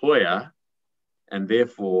the employer, and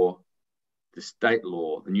therefore the state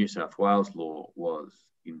law, the New South Wales law, was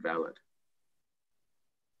invalid.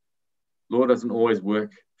 Law doesn't always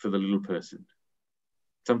work for the little person.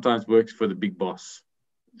 Sometimes works for the big boss.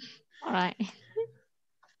 All right.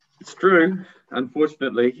 It's true,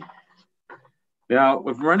 unfortunately. Now,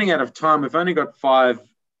 we're running out of time. We've only got 5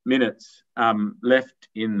 minutes left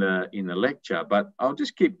in the lecture, but I'll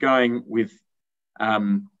just keep going with, let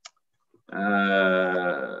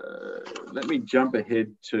me jump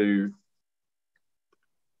ahead to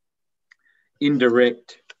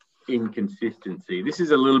indirect inconsistency. This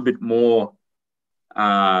is a little bit more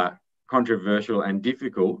controversial and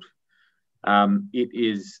difficult. It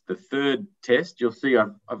is the third test. You'll see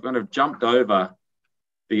I've kind of jumped over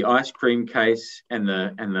the ice cream case and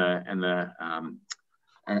the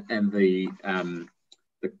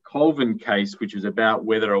Colvin case, which is about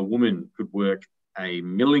whether a woman could work a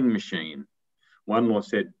milling machine. One law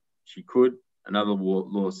said she could, another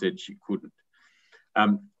law said she couldn't.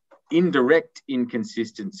 Indirect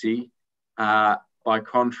inconsistency, by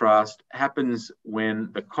contrast, happens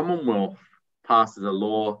when the Commonwealth passes a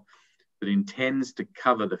law that intends to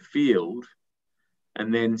cover the field,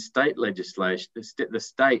 and then state legislation, the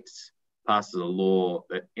states passes a law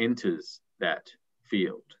that enters that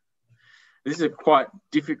field. This is a quite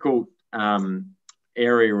difficult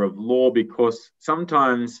area of law because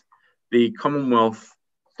sometimes the Commonwealth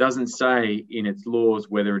doesn't say in its laws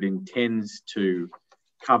whether it intends to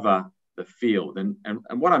cover the field. And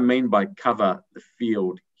what I mean by cover the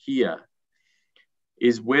field here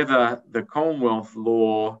is whether the Commonwealth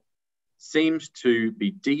law seems to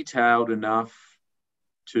be detailed enough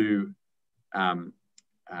to so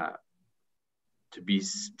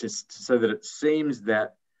that it seems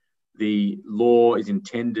that the law is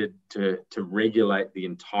intended to regulate the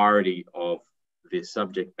entirety of the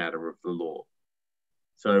subject matter of the law.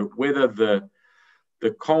 So whether the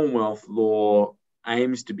Commonwealth law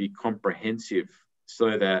aims to be comprehensive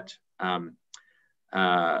so that there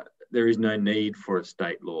is no need for a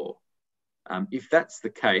state law. If that's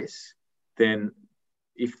the case, then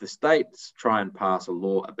if the states try and pass a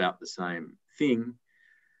law about the same thing,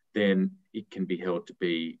 then it can be held to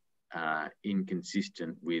be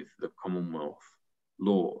inconsistent with the Commonwealth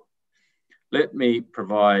law. Let me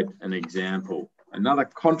provide an example. Another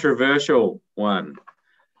controversial one,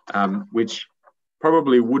 which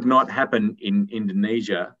probably would not happen in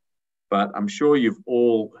Indonesia, but I'm sure you've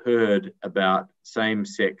all heard about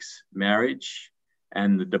same-sex marriage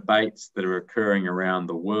and the debates that are occurring around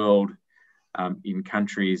the world in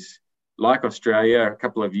countries like Australia. A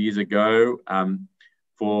couple of years ago,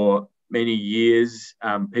 for many years,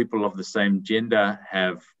 people of the same gender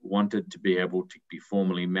have wanted to be able to be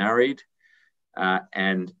formally married,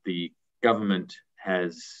 and the government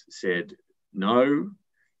has said no.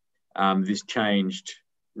 This changed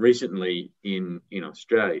recently in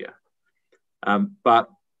Australia. But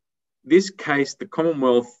this case, the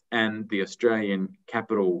Commonwealth and the Australian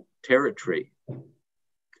Capital Territory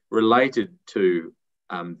related to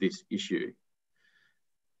this issue.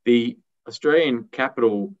 The Australian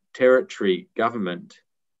Capital Territory government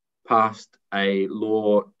passed a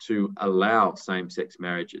law to allow same-sex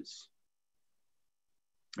marriages.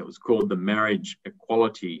 It was called the Marriage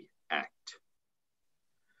Equality Act.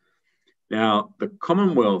 Now, the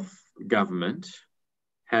Commonwealth government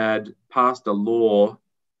had passed a law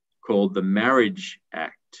called the Marriage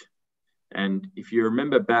Act. And if you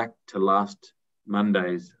remember back to last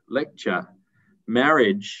Monday's lecture,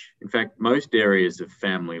 marriage, in fact, most areas of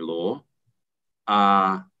family law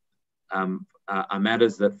are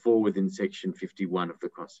matters that fall within Section 51 of the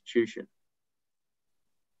Constitution.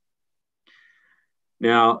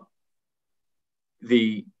 Now,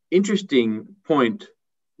 the interesting point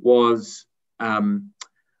was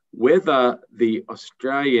whether the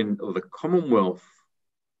Australian or the Commonwealth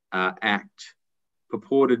Act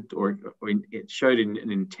purported or it showed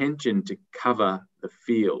an intention to cover the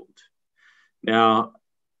field. Now,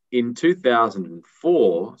 in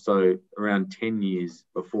 2004, so around 10 years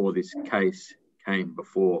before this case came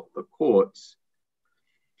before the courts,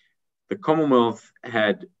 the Commonwealth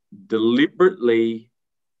had deliberately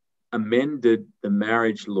amended the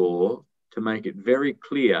marriage law to make it very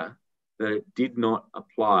clear that it did not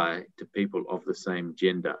apply to people of the same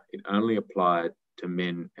gender. It only applied to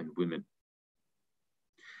men and women.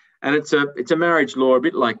 And it's a marriage law, a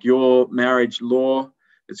bit like your marriage law.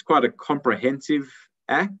 It's quite a comprehensive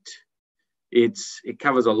act. It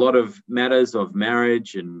covers a lot of matters of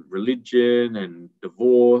marriage and religion and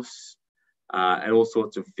divorce and all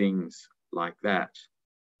sorts of things like that.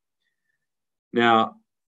 Now,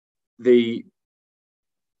 the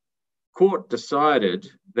court decided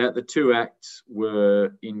that the two acts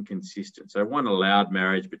were inconsistent. So one allowed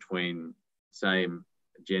marriage between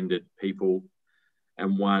same-gendered people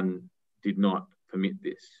and one did not permit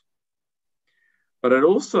this. But it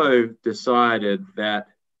also decided that,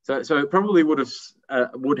 so it probably would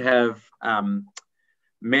have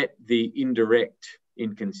met the indirect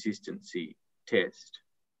inconsistency test.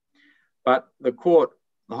 But the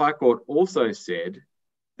High Court also said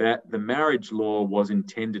that the marriage law was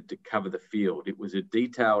intended to cover the field. It was a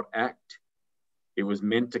detailed act. It was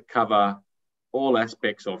meant to cover all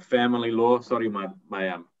aspects of family law. Sorry, my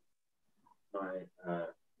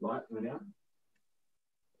light went out.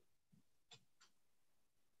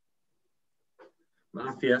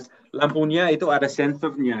 Maaf ya, lampunya itu ada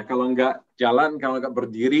sensornya. Kalau nggak jalan, kalau nggak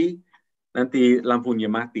berdiri, nanti lampunya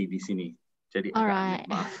mati di sini. Jadi Alright.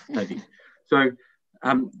 maaf tadi. So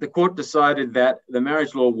the court decided that the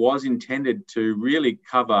marriage law was intended to really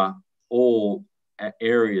cover all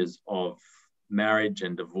areas of marriage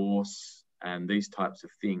and divorce and these types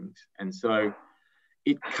of things. And so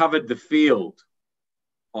it covered the field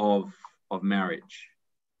of marriage.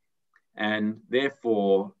 And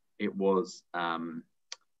therefore, it was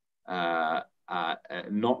not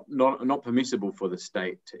permissible for the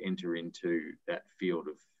state to enter into that field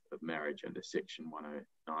of marriage under Section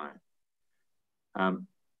 109.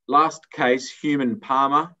 Last case, Human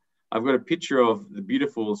Palmer. I've got a picture of the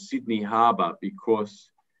beautiful Sydney Harbour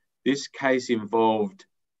because this case involved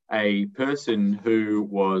a person who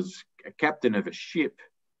was a captain of a ship,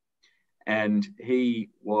 and he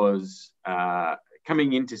was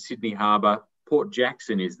coming into Sydney Harbour. Port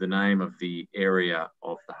Jackson is the name of the area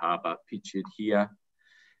of the harbour pictured here.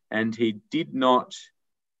 And he did not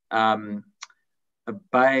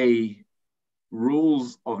obey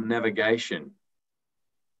rules of navigation.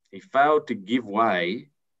 He failed to give way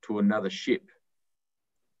to another ship.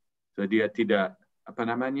 So dia tidak, apa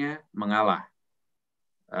namanya, mengalah.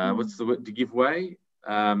 What's the word, to give way?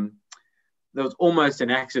 There was almost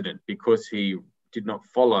an accident because he did not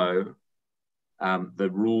follow the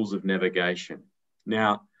rules of navigation.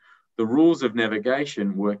 Now, the rules of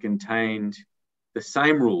navigation were contained, the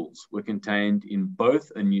same rules were contained in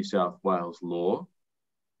both a New South Wales law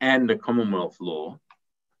and a Commonwealth law,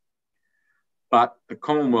 but the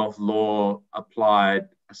Commonwealth law applied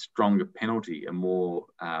a stronger penalty, a more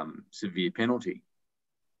severe penalty.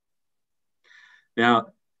 Now,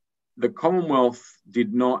 the Commonwealth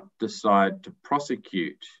did not decide to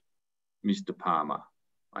prosecute Mr. Palmer.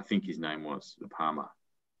 I think his name was Palmer.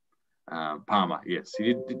 Palmer, yes.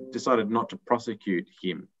 He decided not to prosecute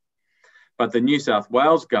him. But the New South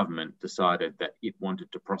Wales government decided that it wanted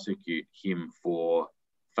to prosecute him for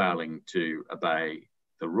failing to obey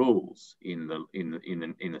the rules in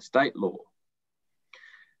the state law.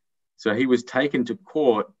 So he was taken to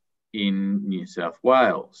court in New South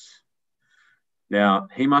Wales. Now,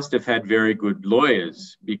 he must have had very good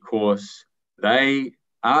lawyers because they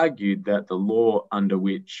argued that the law under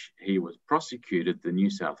which he was prosecuted, the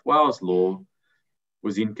New South Wales law,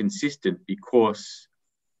 was inconsistent because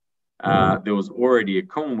there was already a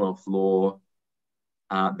Commonwealth law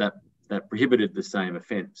that prohibited the same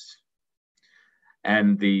offence.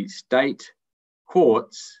 And the state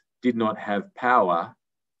courts did not have power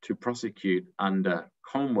to prosecute under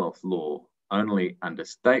Commonwealth law, only under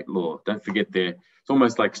state law. Don't forget it's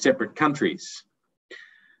almost like separate countries.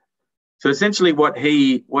 So essentially what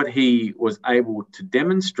he was able to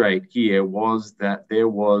demonstrate here was that there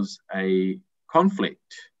was a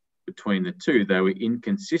conflict between the two. They were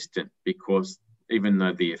inconsistent because even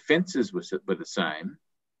though the offences were the same,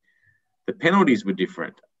 the penalties were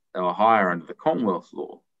different. They were higher under the Commonwealth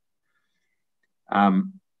law.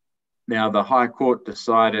 Now, the High Court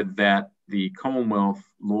decided that the Commonwealth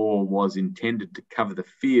law was intended to cover the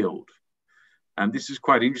field. And this is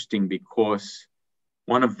quite interesting because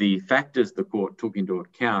one of the factors the court took into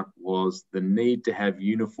account was the need to have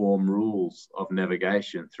uniform rules of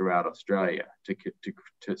navigation throughout Australia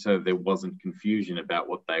so there wasn't confusion about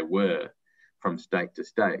what they were from state to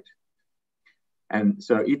state. And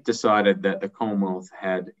so it decided that the Commonwealth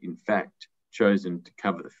had, in fact, chosen to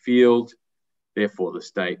cover the field. Therefore, the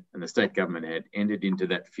state and the state government had entered into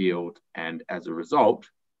that field, and as a result,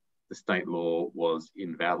 the state law was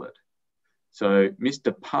invalid. So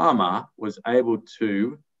Mr. Palmer was able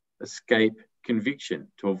to escape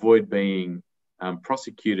conviction, to avoid being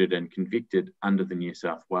prosecuted and convicted under the New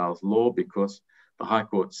South Wales law, because the High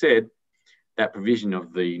Court said that provision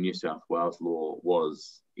of the New South Wales law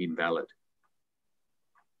was invalid.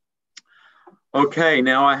 Okay,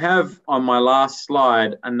 now I have on my last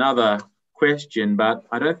slide another question, but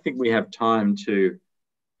I don't think we have time to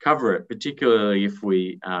cover it, particularly if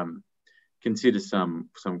we consider some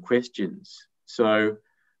questions. So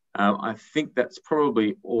I think that's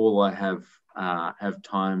probably all I have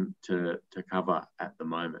time to cover at the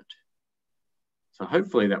moment. So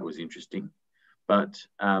hopefully that was interesting, but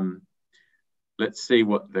let's see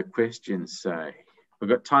what the questions say. We've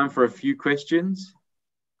got time for a few questions.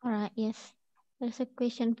 All right, yes. There's a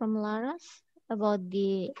question from Laras about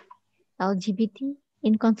the LGBT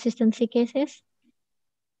inconsistency cases.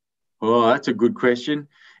 Oh, that's a good question.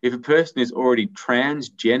 If a person is already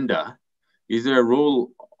transgender, is there a rule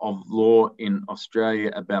of law in Australia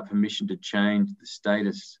about permission to change the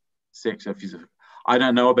status, sex, or physical? I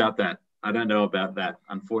don't know about that.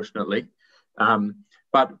 Unfortunately.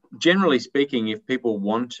 But generally speaking, if people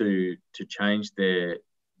want to change their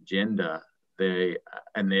gender,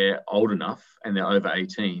 and they're old enough and they're over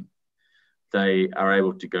 18, they are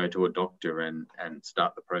able to go to a doctor and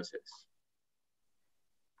start the process.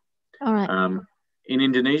 All right. In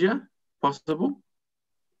Indonesia, possible?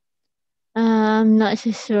 I'm not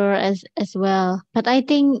so sure as well, but I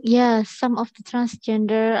think some of the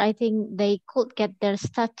transgender, I think they could get their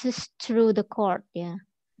status through the court,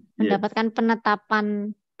 mendapatkan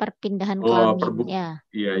penetapan perpindahan kelamin, Yeah.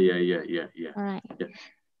 All right. Yeah.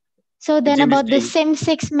 So then about the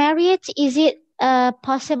same-sex marriage, is it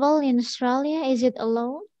possible in Australia? Is it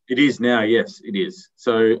allowed? It is now, yes, it is.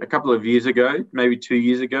 So a couple of years ago, maybe 2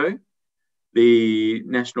 years ago, the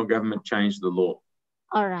national government changed the law.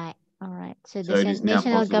 All right. So it is now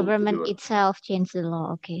national possible government to do it. itself changed the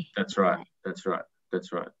law. Okay. That's right. That's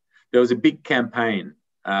right. There was a big campaign,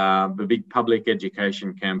 a big public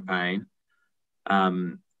education campaign,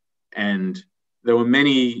 and there were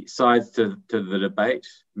many sides to the debate.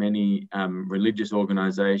 Many religious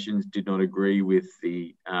organisations did not agree with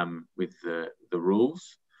the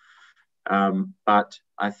rules, but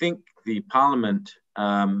I think the Parliament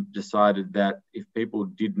decided that if people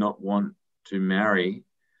did not want to marry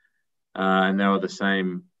and they were the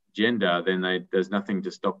same gender, then there's nothing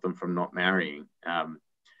to stop them from not marrying.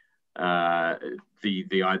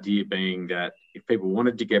 The idea being that if people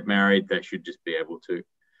wanted to get married, they should just be able to.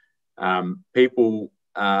 People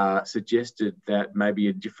suggested that maybe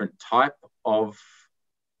a different type of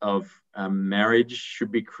marriage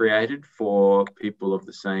should be created for people of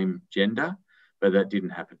the same gender, but that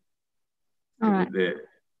didn't happen. All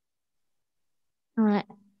right.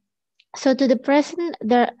 So to the present,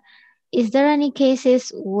 is there any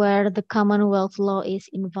cases where the Commonwealth law is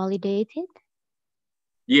invalidated?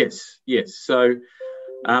 Yes. So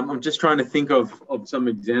I'm just trying to think of some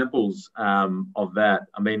examples of that.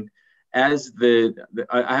 I mean, as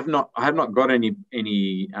I have not got any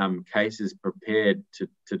cases prepared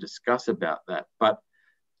to discuss about that. But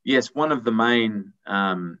yes, one of the main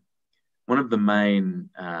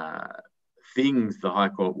things the High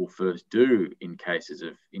Court will first do in cases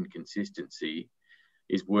of inconsistency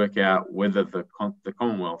is work out whether the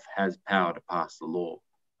Commonwealth has power to pass the law,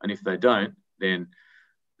 and if they don't, then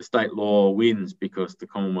the state law wins because the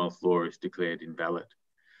Commonwealth law is declared invalid.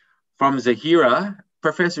 From Zahira,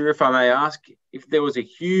 Professor, if I may ask, if there was a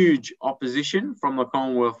huge opposition from the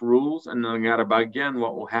Commonwealth rules and the Negara Bagian,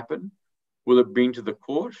 what will happen? Will it bring to the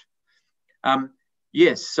court?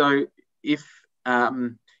 Yes. So if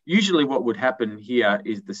usually what would happen here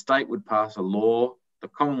is the state would pass a law, the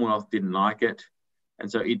Commonwealth didn't like it, and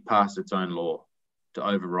so it passed its own law to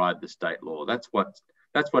override the state law. That's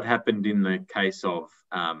what happened in the case of.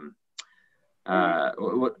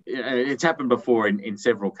 It's happened before in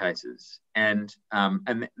several cases, and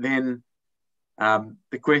then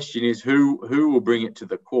the question is who will bring it to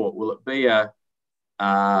the court? Will it be a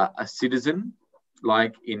citizen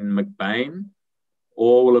like in McBain,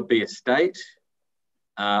 or will it be a state,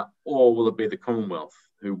 or will it be the Commonwealth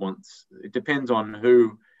who wants? It depends on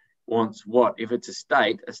who wants what. If it's a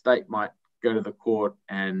state might go to the court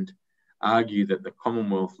and argue that the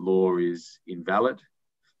Commonwealth law is invalid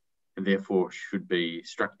and therefore should be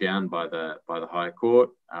struck down by the High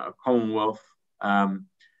Court. The Commonwealth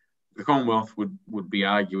would be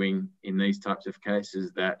arguing in these types of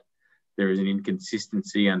cases that there is an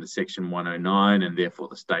inconsistency under Section 109 and therefore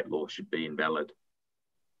the state law should be invalid.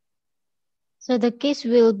 So the case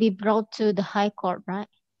will be brought to the High Court, right?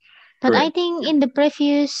 But Correct. I think in the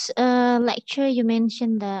previous lecture, you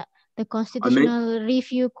mentioned that the constitutional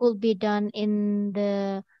review could be done in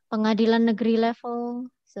the Pengadilan Negeri level.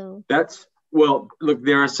 So well, look,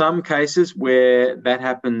 there are some cases where that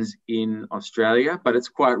happens in Australia, but it's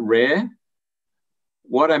quite rare.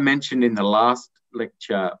 What I mentioned in the last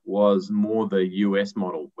lecture was more the US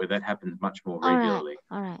model, where that happens much more regularly.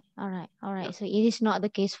 All right. So it is not the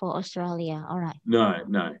case for Australia. All right. No.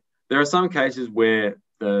 There are some cases where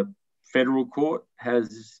the federal court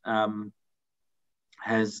has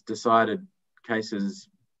decided cases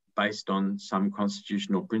based on some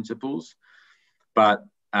constitutional principles, but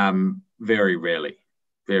very rarely.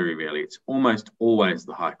 It's almost always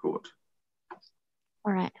the High Court.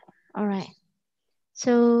 All right.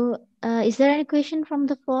 So is there any question from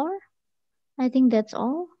the floor? I think that's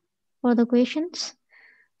all for the questions.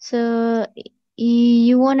 So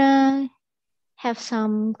you want to have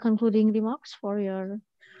some concluding remarks for your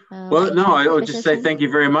well, no, I would just say Simon? thank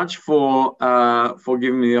you very much for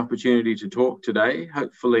giving me the opportunity to talk today.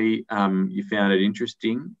 Hopefully you found it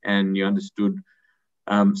interesting and you understood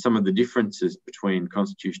some of the differences between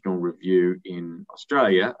constitutional review in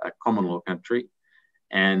Australia, a common law country,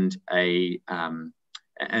 and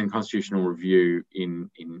constitutional review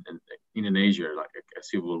in Indonesia, like a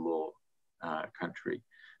civil law country.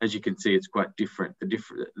 As you can see, it's quite different.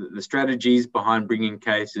 The strategies behind bringing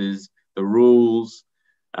cases, the rules,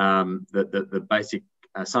 the basic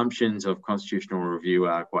assumptions of constitutional review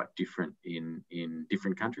are quite different in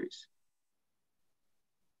different countries.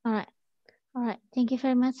 All right. Thank you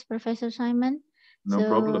very much, Professor Simon. No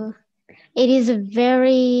problem. It is a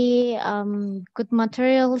very good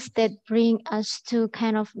materials that bring us to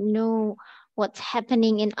kind of know what's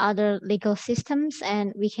happening in other legal systems,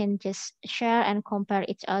 and we can just share and compare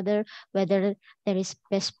each other whether there is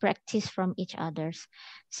best practice from each others.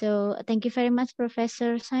 So thank you very much,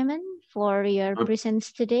 Professor Simon, for your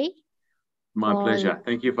presence today. My pleasure.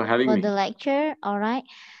 Thank you for having me. For the lecture. All right.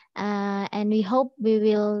 And we hope we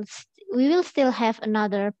will still have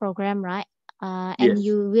another program, right? Yes. And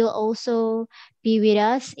you will also be with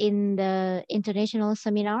us in the international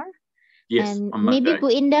seminar. Yes, and on Monday. Maybe Bu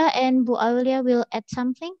Indah and Bu Aulia will add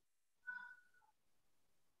something.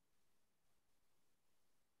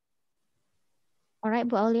 All right,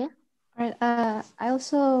 Bu Aulia. All right. I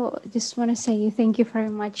also just want to say thank you very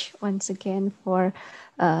much once again for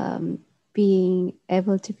being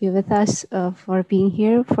able to be with us, for being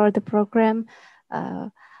here for the program.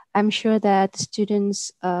 I'm sure that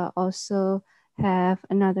students also have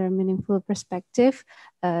another meaningful perspective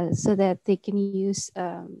so that they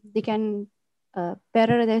can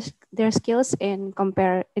better their skills in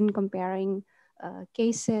comparing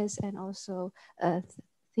cases and also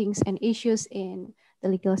things and issues in the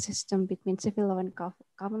legal system between civil law and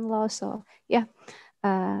common law. So yeah,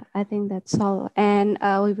 I think that's all. And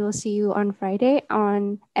we will see you on Friday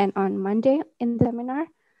and on Monday in the seminar,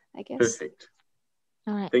 I guess. Perfect.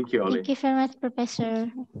 All right. Thank you, Oli. Thank you very much, Professor.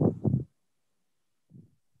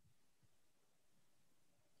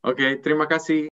 Okay, terima kasih.